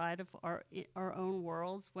much outside of our own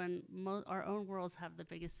worlds when our own worlds have the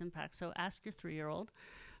biggest impact. So ask your 3-year-old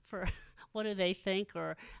for what do they think,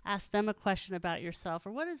 or ask them a question about yourself,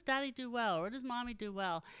 or what does daddy do well, or what does mommy do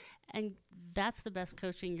well? And that's the best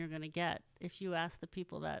coaching you're going to get if you ask the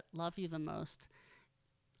people that love you the most.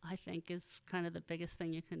 I think is kind of the biggest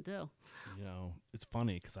thing you can do. You know, it's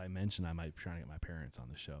funny because I mentioned I might be trying to get my parents on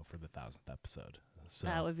the show for the 1000th episode. So,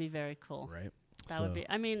 that would be very cool. Right? That would be,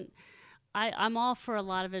 I mean, I'm all for a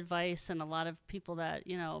lot of advice and a lot of people that,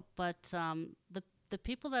 but the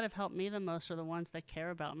people that have helped me the most are the ones that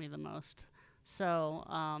care about me the most. So,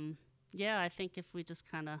 I think if we just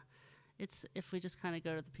kind of go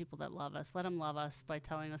to the people that love us, let them love us by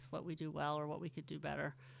telling us what we do well or what we could do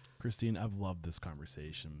better. Christine, I've loved this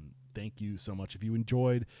conversation. Thank you so much. If you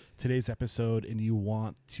enjoyed today's episode and you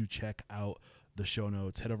want to check out the show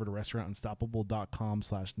notes, head over to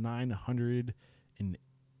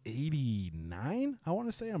restaurantunstoppable.com/989. I want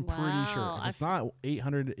to say I'm pretty sure. If it's not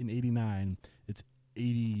 889, it's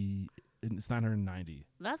 80. It's 990.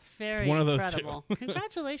 That's very one of those incredible.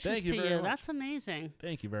 Congratulations to you. That's amazing.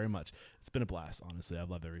 Thank you very much. It's been a blast, honestly.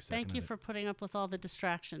 I've loved every second. Thank you for putting up with all the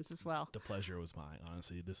distractions as well. The pleasure was mine.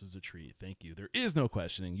 Honestly, this was a treat. Thank you. There is no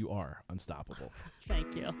questioning. You are unstoppable.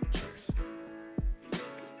 Thank you. Cheers.